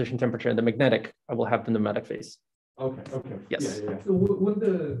transition temperature and the magnetic, I will have the pneumatic phase. Okay. Okay. Yes. Yeah. So when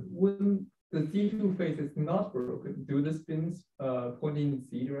the Z2 phase is not broken, do the spins point in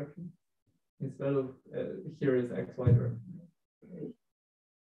Z direction instead of here is XY direction?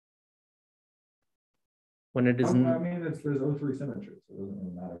 When it is, I mean, there's O3 symmetry, so it doesn't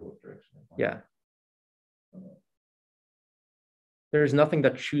really matter what direction. yeah. There's nothing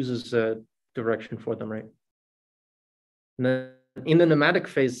that chooses a direction for them, right? In the pneumatic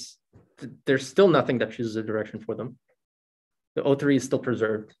phase, there's still nothing that chooses a direction for them. The O3 is still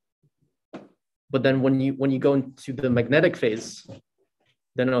preserved. But then when you go into the magnetic phase,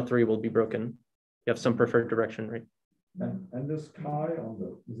 then O3 will be broken. You have some preferred direction, right? And this chi on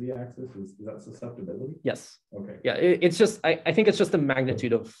the z-axis is that susceptibility? Yes. Okay. Yeah, it's just I think it's just the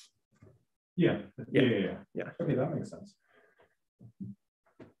magnitude of. Yeah. Yeah. Okay, that makes sense.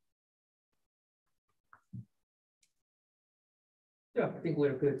 Yeah, I think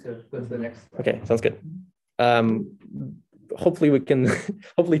we're good to go to the next. Okay, sounds good. Hopefully we can.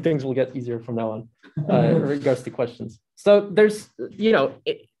 Hopefully things will get easier from now on in regards to questions. So there's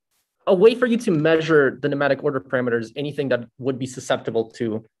a way for you to measure the pneumatic order parameters, anything that would be susceptible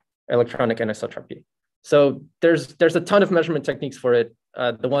to electronic anisotropy. So there's a ton of measurement techniques for it.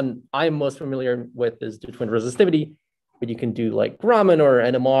 The one I'm most familiar with is Dew twin resistivity, but you can do like Raman or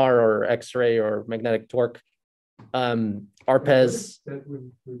NMR or X-ray or magnetic torque. ARPES.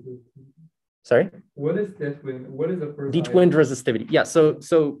 Sorry? What is that when? What is the first? Dew twin resistivity. Yeah. So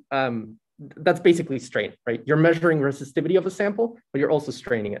that's basically strain, right? You're measuring resistivity of a sample, but you're also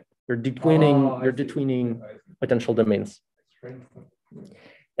straining it. You're detweening potential domains.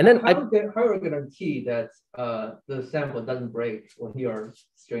 And then how are we guarantee that the sample doesn't break when you are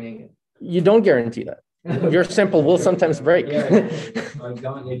straining it? You don't guarantee that. Your sample will sometimes break.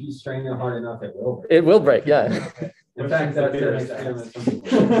 If you strain it hard enough, it will break. It will break, yeah. In fact, that's an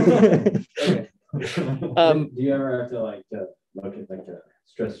experiment. Do you ever have to look at like the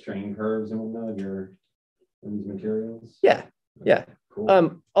stress strain curves and whatnot of these materials? Yeah. Cool.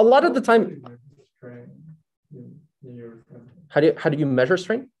 A lot of the time. How do you measure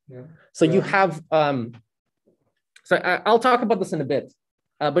strain? Yeah. So you have so I'll talk about this in a bit,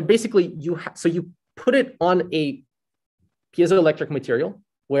 but basically you put it on a piezoelectric material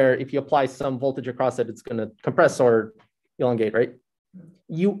where if you apply some voltage across it, it's going to compress or elongate, right?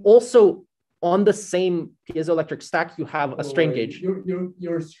 You also on the same piezoelectric stack, you have a strain gauge.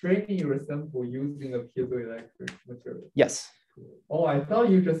 You're straining your sample using a piezoelectric material. Yes. Oh, I thought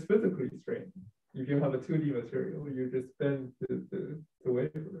you just physically strain. If you have a 2D material, you just bend the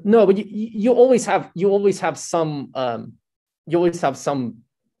wafer. No, but you always have some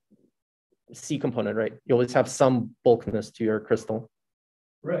C component, right? You always have some bulkness to your crystal.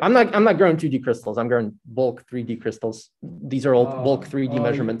 Right. I'm not growing 2D crystals. I'm growing bulk 3D crystals. These are all bulk 3D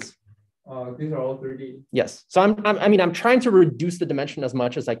measurements. These are all 3D. Yes. So I'm trying to reduce the dimension as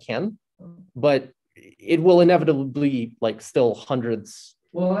much as I can, but it will inevitably still hundreds.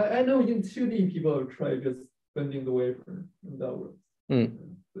 Well, I know in 2D people have tried just bending the wafer and that works. Mm.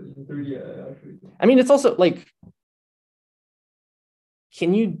 But in 3D, I actually. I mean, it's also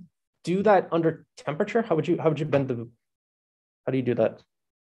can you do that under temperature? How would you bend how do you do that?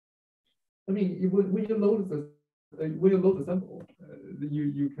 I mean, when you load the sample,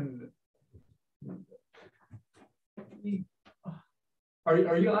 you can.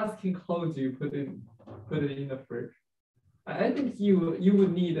 Are you asking how do you put it in the fridge? I think you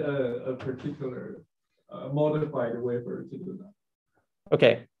would need a particular modified wafer to do that.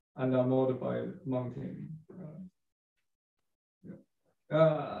 Okay. And a modified mounting.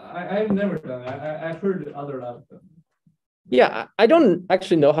 I've never done it. I've heard other labs done it. Yeah, I don't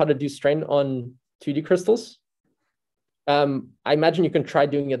actually know how to do strain on 2D crystals. I imagine you can try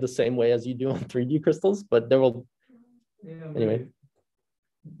doing it the same way as you do on 3D crystals, but there will. Yeah, anyway.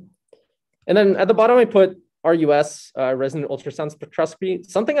 And then at the bottom, I put RUS, resonant ultrasound spectroscopy,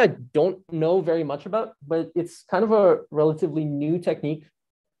 something I don't know very much about, but it's kind of a relatively new technique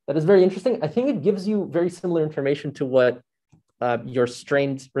that is very interesting. I think it gives you very similar information to what your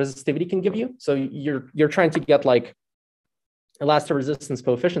strained resistivity can give you. So you're trying to get elastic resistance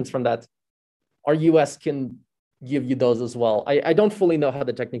coefficients from that. RUS can give you those as well. I don't fully know how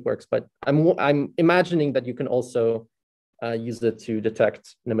the technique works, but I'm imagining that you can also use it to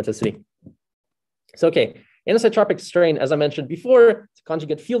detect nematicity. So, okay, anisotropic strain, as I mentioned before, it's a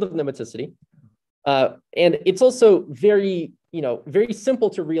conjugate field of nematicity. And it's also very simple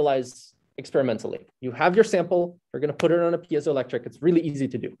to realize experimentally. You have your sample, you're going to put it on a piezoelectric. It's really easy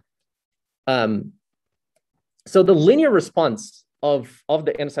to do. So the linear response of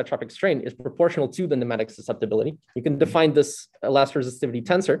the anisotropic strain is proportional to the nematic susceptibility. You can define this elastoresistivity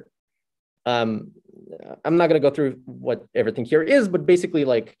tensor. I'm not going to go through what everything here is, but basically,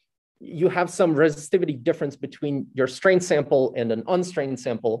 like, you have some resistivity difference between your strained sample and an unstrained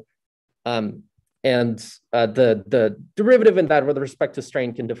sample. And the derivative in that with respect to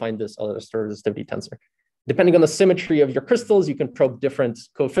strain can define this elastoresistivity tensor. Depending on the symmetry of your crystals, you can probe different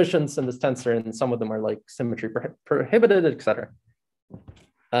coefficients in this tensor, and some of them are like symmetry prohibited, et cetera.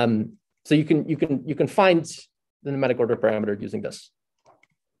 So you can find the nematic order parameter using this.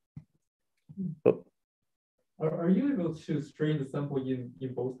 Oh. Are you able to strain the sample in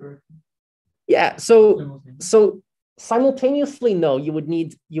both directions? Yeah. So simultaneously, no. You would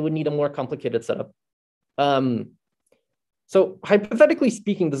need a more complicated setup. So hypothetically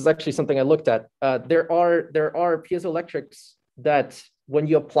speaking, this is actually something I looked at. There are piezoelectrics that when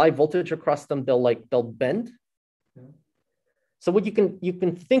you apply voltage across them, they'll bend. Yeah. So what you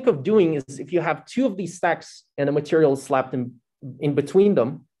can think of doing is, if you have two of these stacks and a material is slapped in between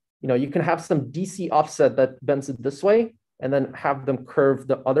them, you can have some DC offset that bends it this way and then have them curve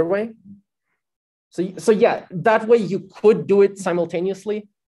the other way. So yeah, that way you could do it simultaneously,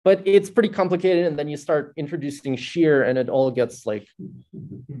 but it's pretty complicated, and then you start introducing shear and it all gets like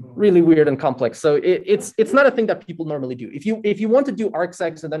really weird and complex. So it's not a thing that people normally do. If you want to do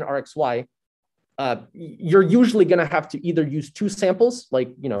RxX and then RxY, you're usually going to have to either use two samples, like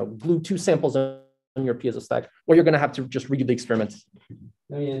glue two samples on your piezo stack, or you're going to have to just redo the experiments.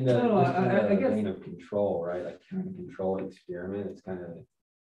 I mean, in the vein of control, right? Like trying to control an experiment, it's kind of,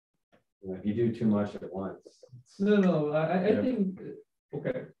 if you do too much at once. I think,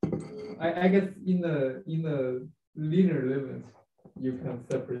 okay. I guess in the linear limit, you can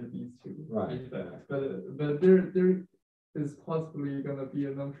separate these two effects, but there is possibly going to be a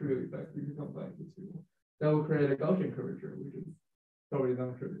non-trivial effect if you combine the two. That will create a Gaussian curvature, which is probably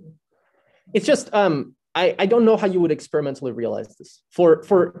non-trivial. It's just I don't know how you would experimentally realize this.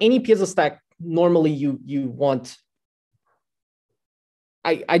 For any piezo stack, normally you want.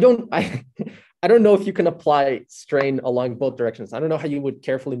 I don't know if you can apply strain along both directions. I don't know how you would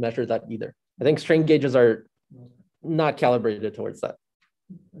carefully measure that either. I think strain gauges are not calibrated towards that.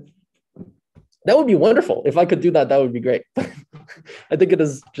 That would be wonderful. If I could do that, that would be great. I think it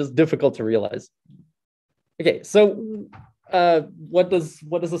is just difficult to realize. Okay, so what does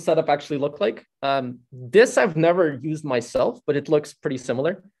the setup actually look like? This I've never used myself, but it looks pretty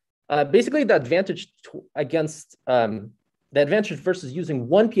similar. Basically, the advantage versus using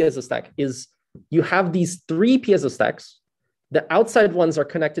one piezo stack is you have these three piezo stacks. The outside ones are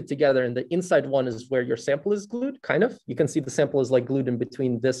connected together, and the inside one is where your sample is glued, kind of. You can see the sample is like glued in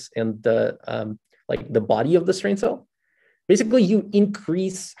between this and the like the body of the strain cell. Basically, you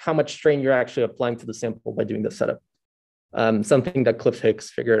increase how much strain you're actually applying to the sample by doing this setup. Something that Cliff Hicks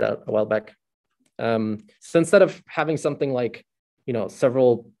figured out a while back. So instead of having something like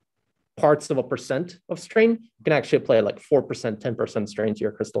several parts of a percent of strain, you can actually apply like 4%, 10% strain to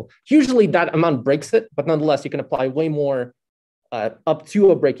your crystal. Usually that amount breaks it, but nonetheless, you can apply way more up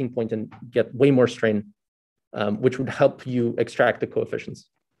to a breaking point and get way more strain, which would help you extract the coefficients.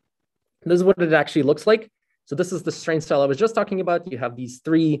 This is what it actually looks like. So this is the strain cell I was just talking about. You have these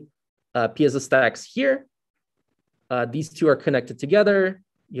three piezo stacks here. These two are connected together.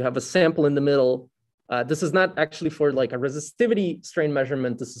 You have a sample in the middle. This is not actually for like a resistivity strain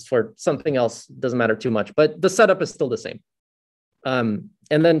measurement. This is for something else. Doesn't matter too much, but the setup is still the same.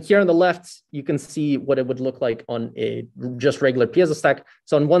 And then here on the left, you can see what it would look like on a just regular piezo stack.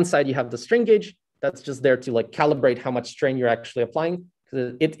 So on one side, you have the strain gauge. That's just there to like calibrate how much strain you're actually applying.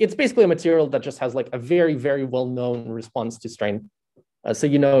 It's basically a material that just has like a very, very well-known response to strain.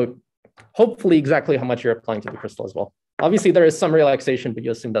 So hopefully exactly how much you're applying to the crystal as well. Obviously, there is some relaxation, but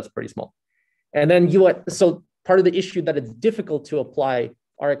you assume that's pretty small. And then so part of the issue that it's difficult to apply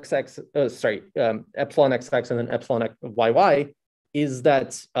epsilon XX and then epsilon YY is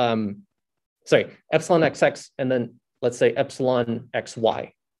that, epsilon XX and then let's say epsilon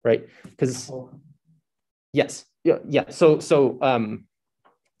XY, right? Because yes, yeah. So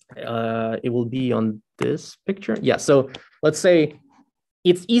it will be on this picture. Yeah. So let's say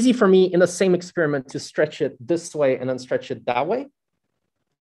it's easy for me in the same experiment to stretch it this way and then stretch it that way.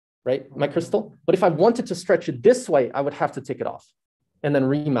 right? My crystal. But if I wanted to stretch it this way, I would have to take it off and then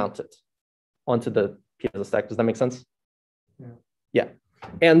remount it onto the piezo stack. Does that make sense? Yeah.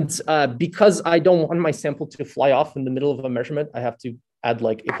 And because I don't want my sample to fly off in the middle of a measurement, I have to add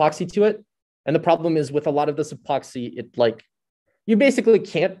like epoxy to it. And the problem is with a lot of this epoxy, it like, you basically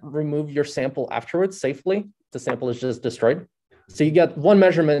can't remove your sample afterwards safely. The sample is just destroyed. So you get one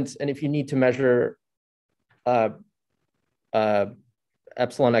measurement, and if you need to measure epsilon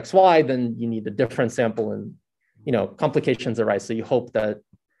xy, then you need a different sample, and complications arise. So you hope that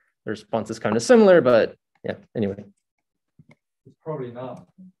the response is kind of similar, but yeah, anyway. It's probably not.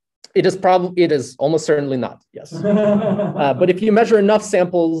 It is almost certainly not, yes. But if you measure enough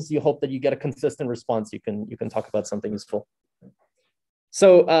samples, you hope that you get a consistent response. You can talk about something useful.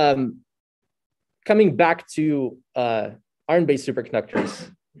 So coming back to iron-based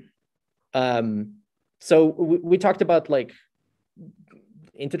superconductors. So we talked about like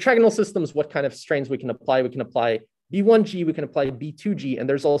in tetragonal systems, what kind of strains we can apply. We can apply B1G, we can apply B2G, and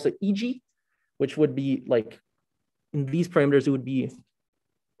there's also EG, which would be like, in these parameters, it would be,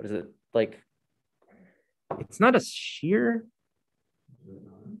 what is it? Like, it's not a shear.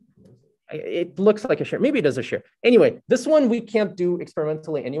 It looks like a shear. Maybe it is a shear. Anyway, this one we can't do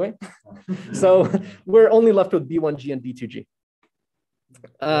experimentally anyway. So we're only left with B1G and B2G.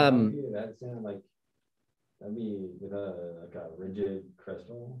 That sounded like that'd be with a rigid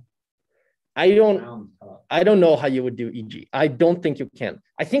crystal. I don't know how you would do EG. I don't think you can.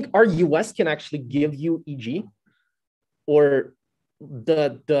 I think our US can actually give you EG, or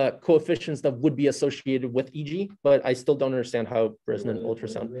the coefficients that would be associated with EG, but I still don't understand how resonant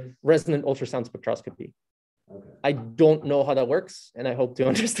ultrasound spectroscopy. Okay. I don't know how that works, and I hope to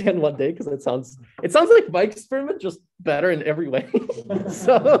understand one day, because it sounds like my experiment, just better in every way.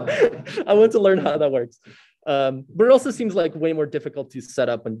 So I want to learn how that works. But it also seems like way more difficult to set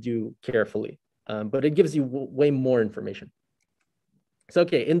up and do carefully. But it gives you way more information. So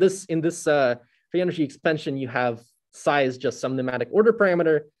okay, in this free energy expansion, you have psi is just some nematic order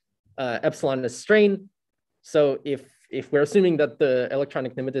parameter, epsilon is strain. So if we're assuming that the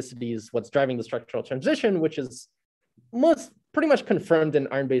electronic nematicity is what's driving the structural transition, which is pretty much confirmed in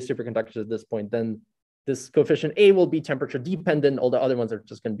iron-based superconductors at this point, then this coefficient A will be temperature dependent. All the other ones are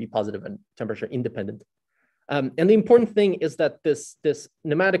just going to be positive and temperature independent. And the important thing is that this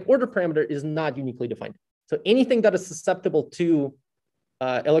nematic order parameter is not uniquely defined. So anything that is susceptible to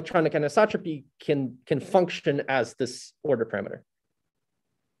electronic anisotropy can function as this order parameter.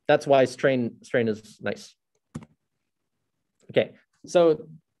 That's why strain is nice. Okay, so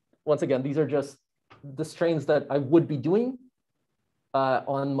once again, these are just the strains that I would be doing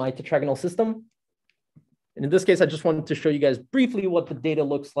on my tetragonal system. And in this case, I just wanted to show you guys briefly what the data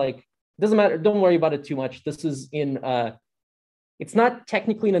looks like. It doesn't matter, don't worry about it too much. This is in, it's not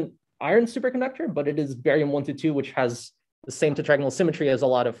technically in an iron superconductor, but it is barium-122, which has the same tetragonal symmetry as a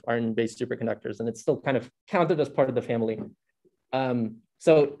lot of iron-based superconductors, and it's still kind of counted as part of the family.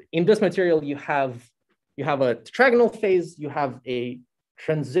 So in this material, you have a tetragonal phase, you have a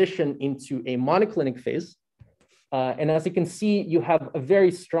transition into a monoclinic phase. And as you can see, you have a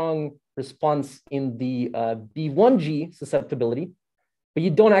very strong response in the B1G susceptibility, but you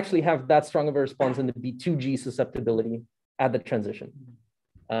don't actually have that strong of a response in the B2G susceptibility at the transition.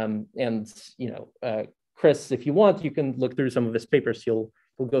 And Chris, if you want, you can look through some of his papers. He'll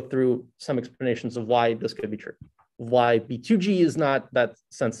go through some explanations of why this could be true, why B2G is not that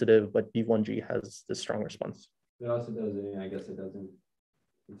sensitive, but B1G has this strong response. It also doesn't, I guess it doesn't,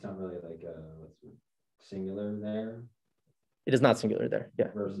 it's not really like singular there. It is not singular there, yeah.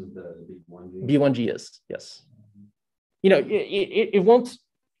 Versus the B1G. B1G is, yes. It won't,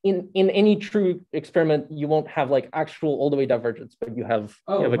 in any true experiment, you won't have like actual all the way divergence, but you have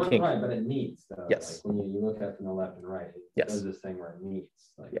a kink. Right, but it meets though. Yes. Like when you look at from the left and right, it does this thing where it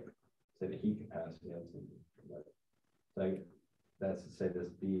meets, like say the heat capacity of something. Like that's to say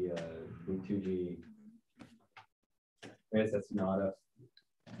this B2G. I guess that's not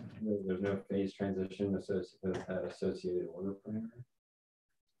there's no phase transition associated with that associated order parameter,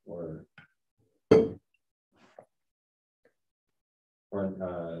 or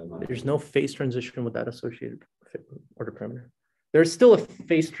there's no phase transition with that associated order parameter. There's still a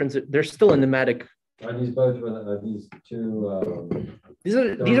phase transit. There's still a nematic. Are these both these two? These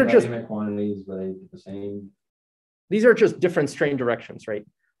are just quantities, but they the same. These are just different strain directions, right?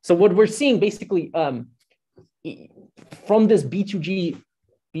 So what we're seeing basically from this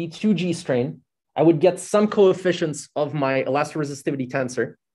B2G strain, I would get some coefficients of my elastoresistivity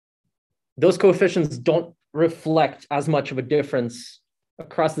tensor. Those coefficients don't reflect as much of a difference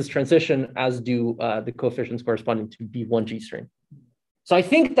across this transition as do the coefficients corresponding to B1G strain. So I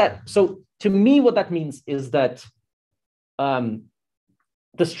think that, so to me, what that means is that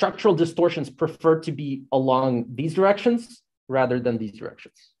the structural distortions prefer to be along these directions rather than these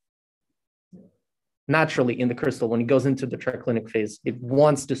directions. Naturally, in the crystal, when it goes into the triclinic phase, it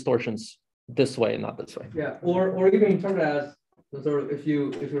wants distortions this way and not this way. Yeah, or even interpret as sort of if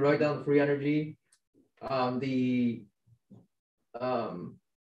you write down the free energy, the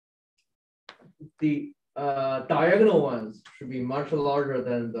diagonal ones should be much larger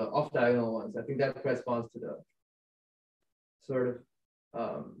than the off diagonal ones. I think that corresponds to the sort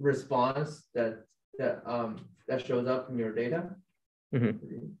of response that shows up in your data.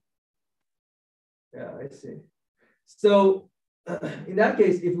 Mm-hmm. Yeah, I see. So in that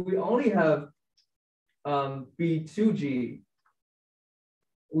case, if we only have B2G,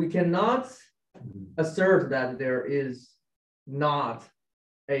 we cannot assert that there is not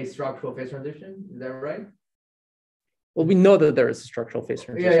a structural phase transition. Is that right? Well, we know that there is a structural phase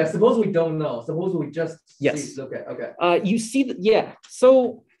transition. Yeah. Suppose we don't know. Suppose we just yes. See. Okay. You see that, yeah.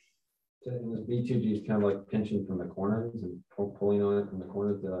 So this B2G is kind of like pinching from the corners and pulling on it from the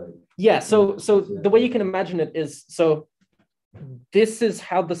corners. Yeah. So the way you can imagine it is, so this is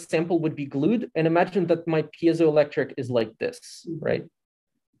how the sample would be glued, and imagine that my piezoelectric is like this, right?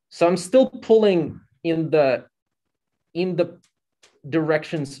 So I'm still pulling in the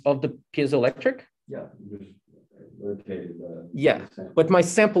directions of the piezoelectric. Yeah. Rotated. Yeah, but my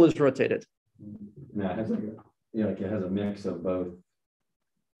sample is rotated. No, it has like it has a mix of both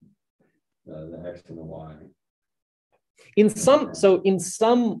the X and the Y. In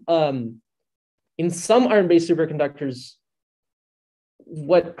some iron-based superconductors,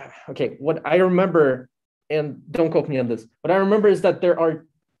 what I remember, and don't quote me on this, what I remember is that there are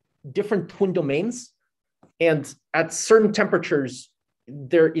different twin domains, and at certain temperatures,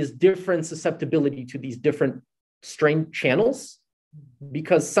 there is different susceptibility to these different strain channels,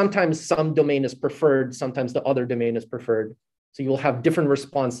 because sometimes some domain is preferred, sometimes the other domain is preferred. So you will have different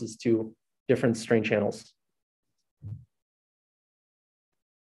responses to different strain channels.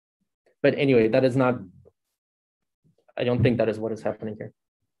 But anyway, that is not, I don't think that is what is happening here.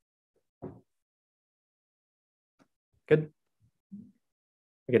 Good.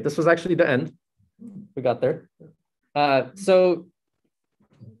 Okay, this was actually the end. We got there. So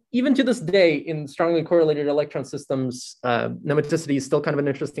even to this day, in strongly correlated electron systems, nematicity is still kind of an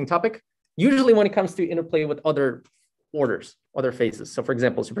interesting topic, usually when it comes to interplay with other orders, other phases. So for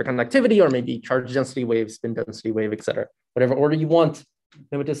example, superconductivity, or maybe charge density wave, spin density wave, et cetera. Whatever order you want,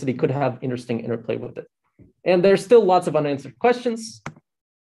 nematicity could have interesting interplay with it. And there's still lots of unanswered questions.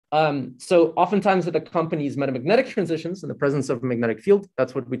 So oftentimes it accompanies metamagnetic transitions in the presence of a magnetic field.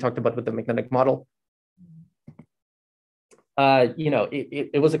 That's what we talked about with the magnetic model.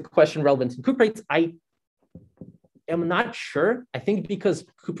 It was a question relevant in cuprates. I am not sure. I think because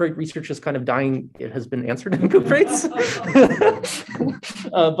cuprate research is kind of dying, it has been answered in cuprates.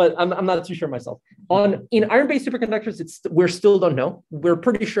 But I'm not too sure myself. In iron-based superconductors, we still don't know. We're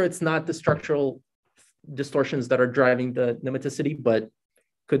pretty sure it's not the structural distortions that are driving the nematicity, but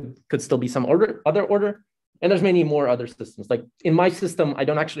could still be some other order. And there's many more other systems. Like in my system, I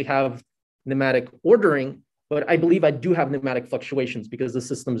don't actually have nematic ordering, but I believe I do have nematic fluctuations because the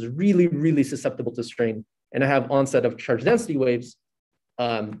system is really, really susceptible to strain. And I have onset of charge density waves,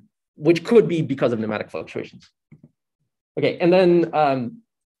 which could be because of nematic fluctuations. Okay, and then,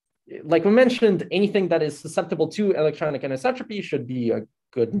 like we mentioned, anything that is susceptible to electronic anisotropy should be a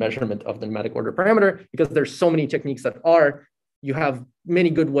good measurement of the nematic order parameter, because there's so many techniques that are, you have many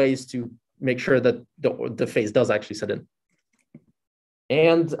good ways to make sure that the phase does actually set in.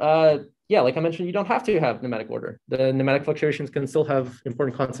 And yeah, like I mentioned, you don't have to have nematic order. The nematic fluctuations can still have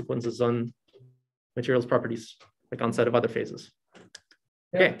important consequences on materials properties, like onset of other phases.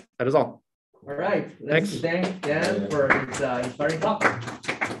 Okay, that is all. All right, let's thank Dan for his inspiring talk.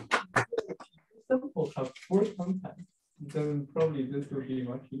 Sample have 4 contacts, then probably this will be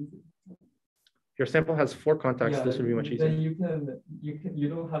much easier. If your sample has 4 contacts, this would be much easier. Then you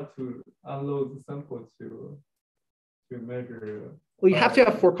don't have to unload the sample to measure. Well, you have to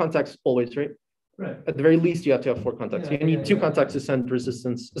have 4 contacts always, right? Right. At the very least, you have to have 4 contacts. You need 2 contacts to send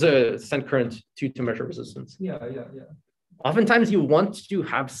resistance, send current, 2 to measure resistance. Yeah. Oftentimes, you want to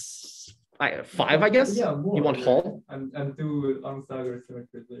have 5, I guess. Yeah, more, you want Hall and do on-staggered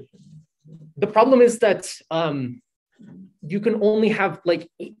symmetrization. The problem is that you can only have, like,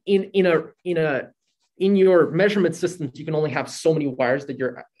 in your measurement systems, you can only have so many wires that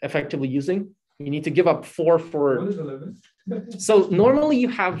you're effectively using. You need to give up 4 for. What is the limit? So normally you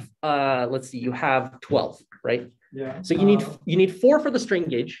have, let's see, you have 12, right? Yeah. So you need 4 for the strain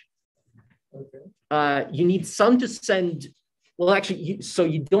gauge. Okay. You need some to send Well, actually, so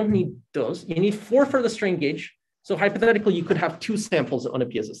you don't need those. You need 4 for the strain gauge. So hypothetically, you could have 2 samples on a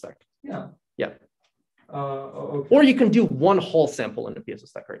piezo stack. Yeah. Yeah. Okay. Or you can do 1 whole sample in a piezo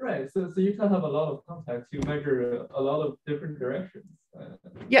stack, right? Right. So you can have a lot of contacts. You measure a lot of different directions.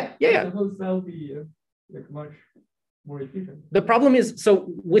 Yeah. I suppose that would be like much more efficient. The problem is, so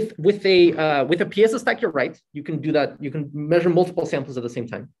with a piezo stack, you're right. You can do that. You can measure multiple samples at the same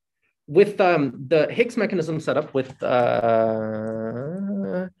time. With the Higgs mechanism setup with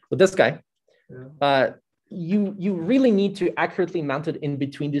this guy, you really need to accurately mount it in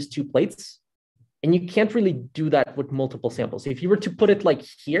between these 2 plates. And you can't really do that with multiple samples. If you were to put it like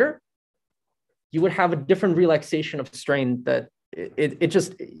here, you would have a different relaxation of strain that it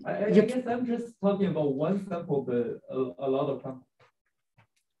just. I guess I'm just talking about 1 sample, but a lot of contacts.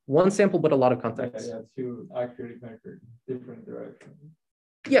 1 sample, but a lot of contacts. Yeah, to accurately measure different directions.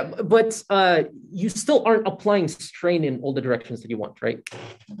 Yeah, but you still aren't applying strain in all the directions that you want, right?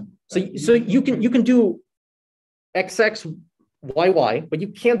 So you can do XX, YY, but you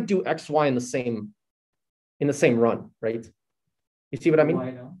can't do XY in the same run, right? You see what I mean?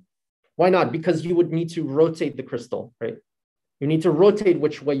 Why not? Why not? Because you would need to rotate the crystal, right? You need to rotate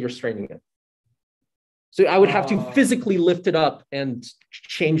which way you're straining it. So I would have to physically lift it up and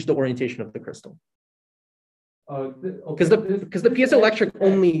change the orientation of the crystal. Because the piezoelectric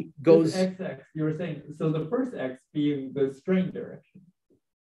only goes. XX, you were saying, so the first X being the strain direction,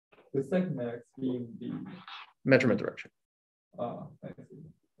 the second X being the measurement direction. I see.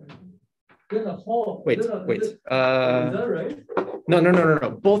 Then the whole. Wait. Is that right? No.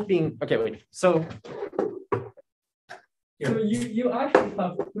 Both being okay. Wait. So you actually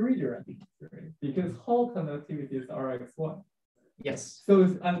have 3 directions, right? Because whole conductivities are XY. Yes. So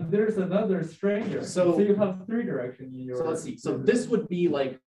and there's another strain direction. So you have 3 directions in your. So let's see. So this would be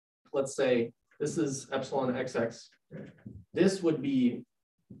like, let's say this is epsilon XX. Right. This would be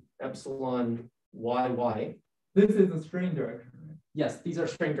epsilon YY. This is the strain direction. Right? Yes, these are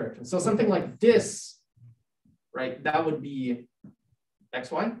strain directions. So something like this, right? That would be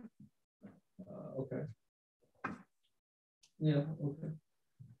XY. Okay. Yeah. Okay.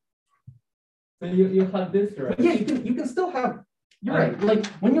 So you have this direction. Yeah, you can still have. You're right. Like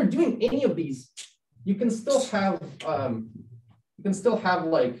when you're doing any of these, you can still have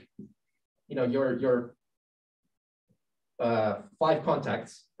like, you know, your 5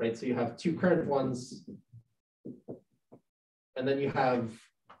 contacts, right? So you have 2 current ones, and then you have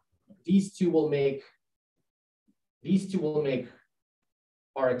these two will make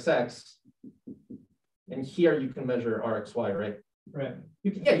RXX, and here you can measure RXY, right? Right.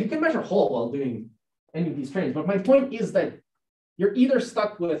 You can measure whole while doing any of these trains. But my point is that you're either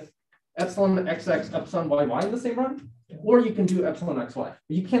stuck with epsilon XX, epsilon YY in the same run, or you can do epsilon XY. But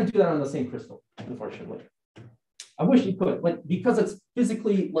you can't do that on the same crystal, unfortunately. I wish you could, but because it's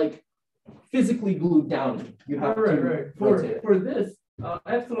physically glued down, you have to rotate it. For this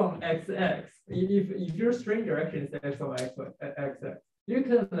epsilon XX, if your strain direction is epsilon XX,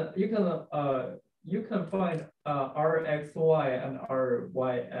 you can find RXY and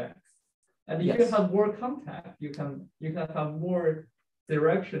RYX. And if you have more contact, you can have more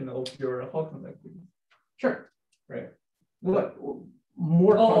direction of your Hall conductivity. Sure. Right. What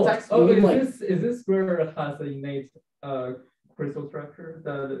more contacts? Is this where it has an innate crystal structure?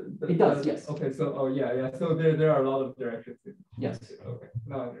 It does, yes. Okay, so yeah. So there are a lot of directions. Yes. Okay,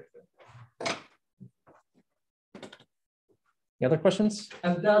 now I understand. Any other questions?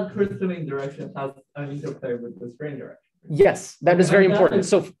 And that crystalline direction has an interplay with the strain direction. Yes, that is very important.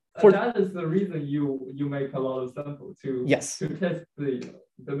 So that is the reason you make a lot of samples to test the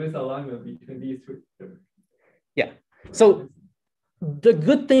misalignment between these 2. Yeah. So the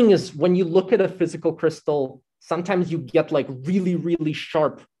good thing is when you look at a physical crystal, sometimes you get like really, really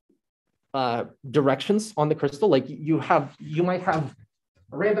sharp directions on the crystal. Like you might have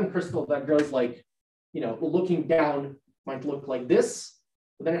a random crystal that goes like, you know, looking down might look like this,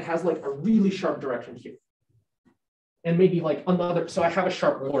 but then it has like a really sharp direction here. And maybe like another, so I have a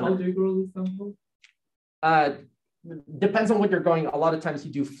sharp corner. How do you grow this sample? Depends on what you're going. A lot of times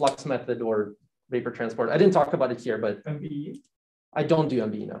you do flux method or vapor transport. I didn't talk about it here, but MBE? I don't do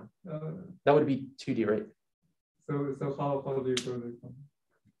MBE now. That would be 2D, right? So how do you grow this sample?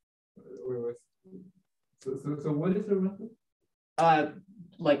 So what is the method?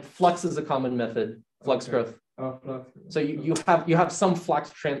 Like flux is a common method, flux growth. Flux. So you have some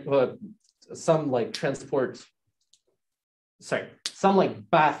flux some like transport. Sorry, some like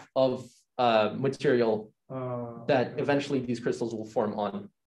bath of material that eventually these crystals will form on.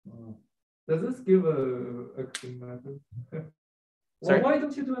 Does this give a clean method? Well, why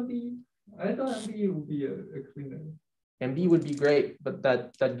don't you do MBE? I thought MBE would be a cleaner. And B would be great, but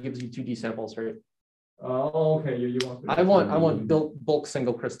that gives you 2D samples, right? Oh, okay. You want. I want bulk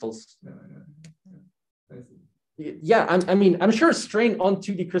single crystals. I see. Yeah, I mean, I'm sure strain on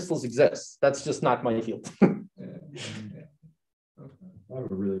 2D crystals exists. That's just not my field. Okay. I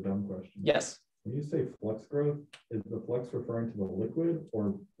have a really dumb question. Yes. When you say flux growth, is the flux referring to the liquid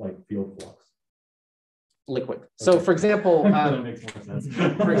or like field flux? Liquid. So for example, that makes more sense.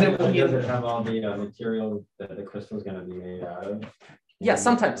 For example, Does it have all the material that the crystal is going to be made out of? yeah,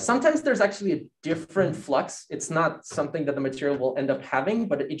 sometimes there's actually a different flux. It's not something that the material will end up having,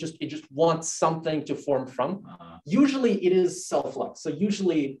 but it just wants something to form from. Usually it is cell flux. So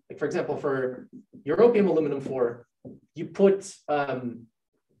usually, like for example, for europium aluminum 4, you put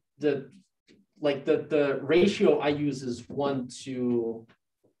the ratio I use is 1 to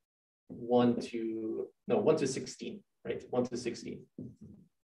 16, right? 1 to 16.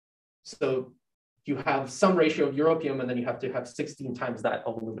 So you have some ratio of europium, and then you have to have 16 times that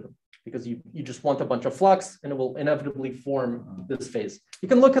of aluminum, because you just want a bunch of flux, and it will inevitably form this phase. You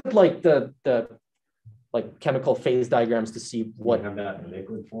can look at like the like chemical phase diagrams to see what. You have that in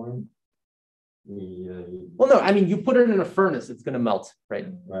liquid form. Well, no, I mean, you put it in a furnace, it's going to melt, right?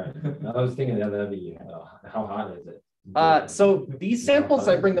 Right. I was thinking that'd be how hot is it? So these samples,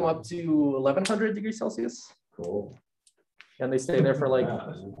 I bring them up to 1100 degrees Celsius. Cool. And they stay there for like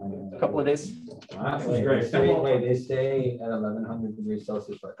a couple of days. Wait, they stay at 1100 degrees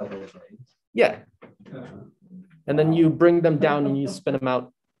Celsius for a couple of days. Yeah. And then you bring them down and you spin them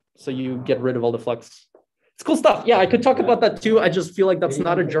out, so you get rid of all the flux. It's cool stuff. Yeah, I could talk about that too. I just feel like that's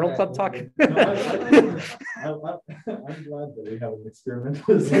not a journal club talk. I'm glad that we have an experiment.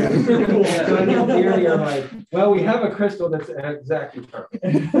 So in theory, you're like, well, we have a crystal that's exactly perfect.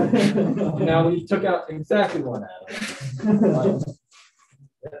 Now we took out exactly one atom.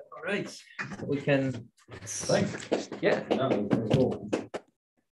 All right, we can. Thanks. Yeah. That was pretty cool.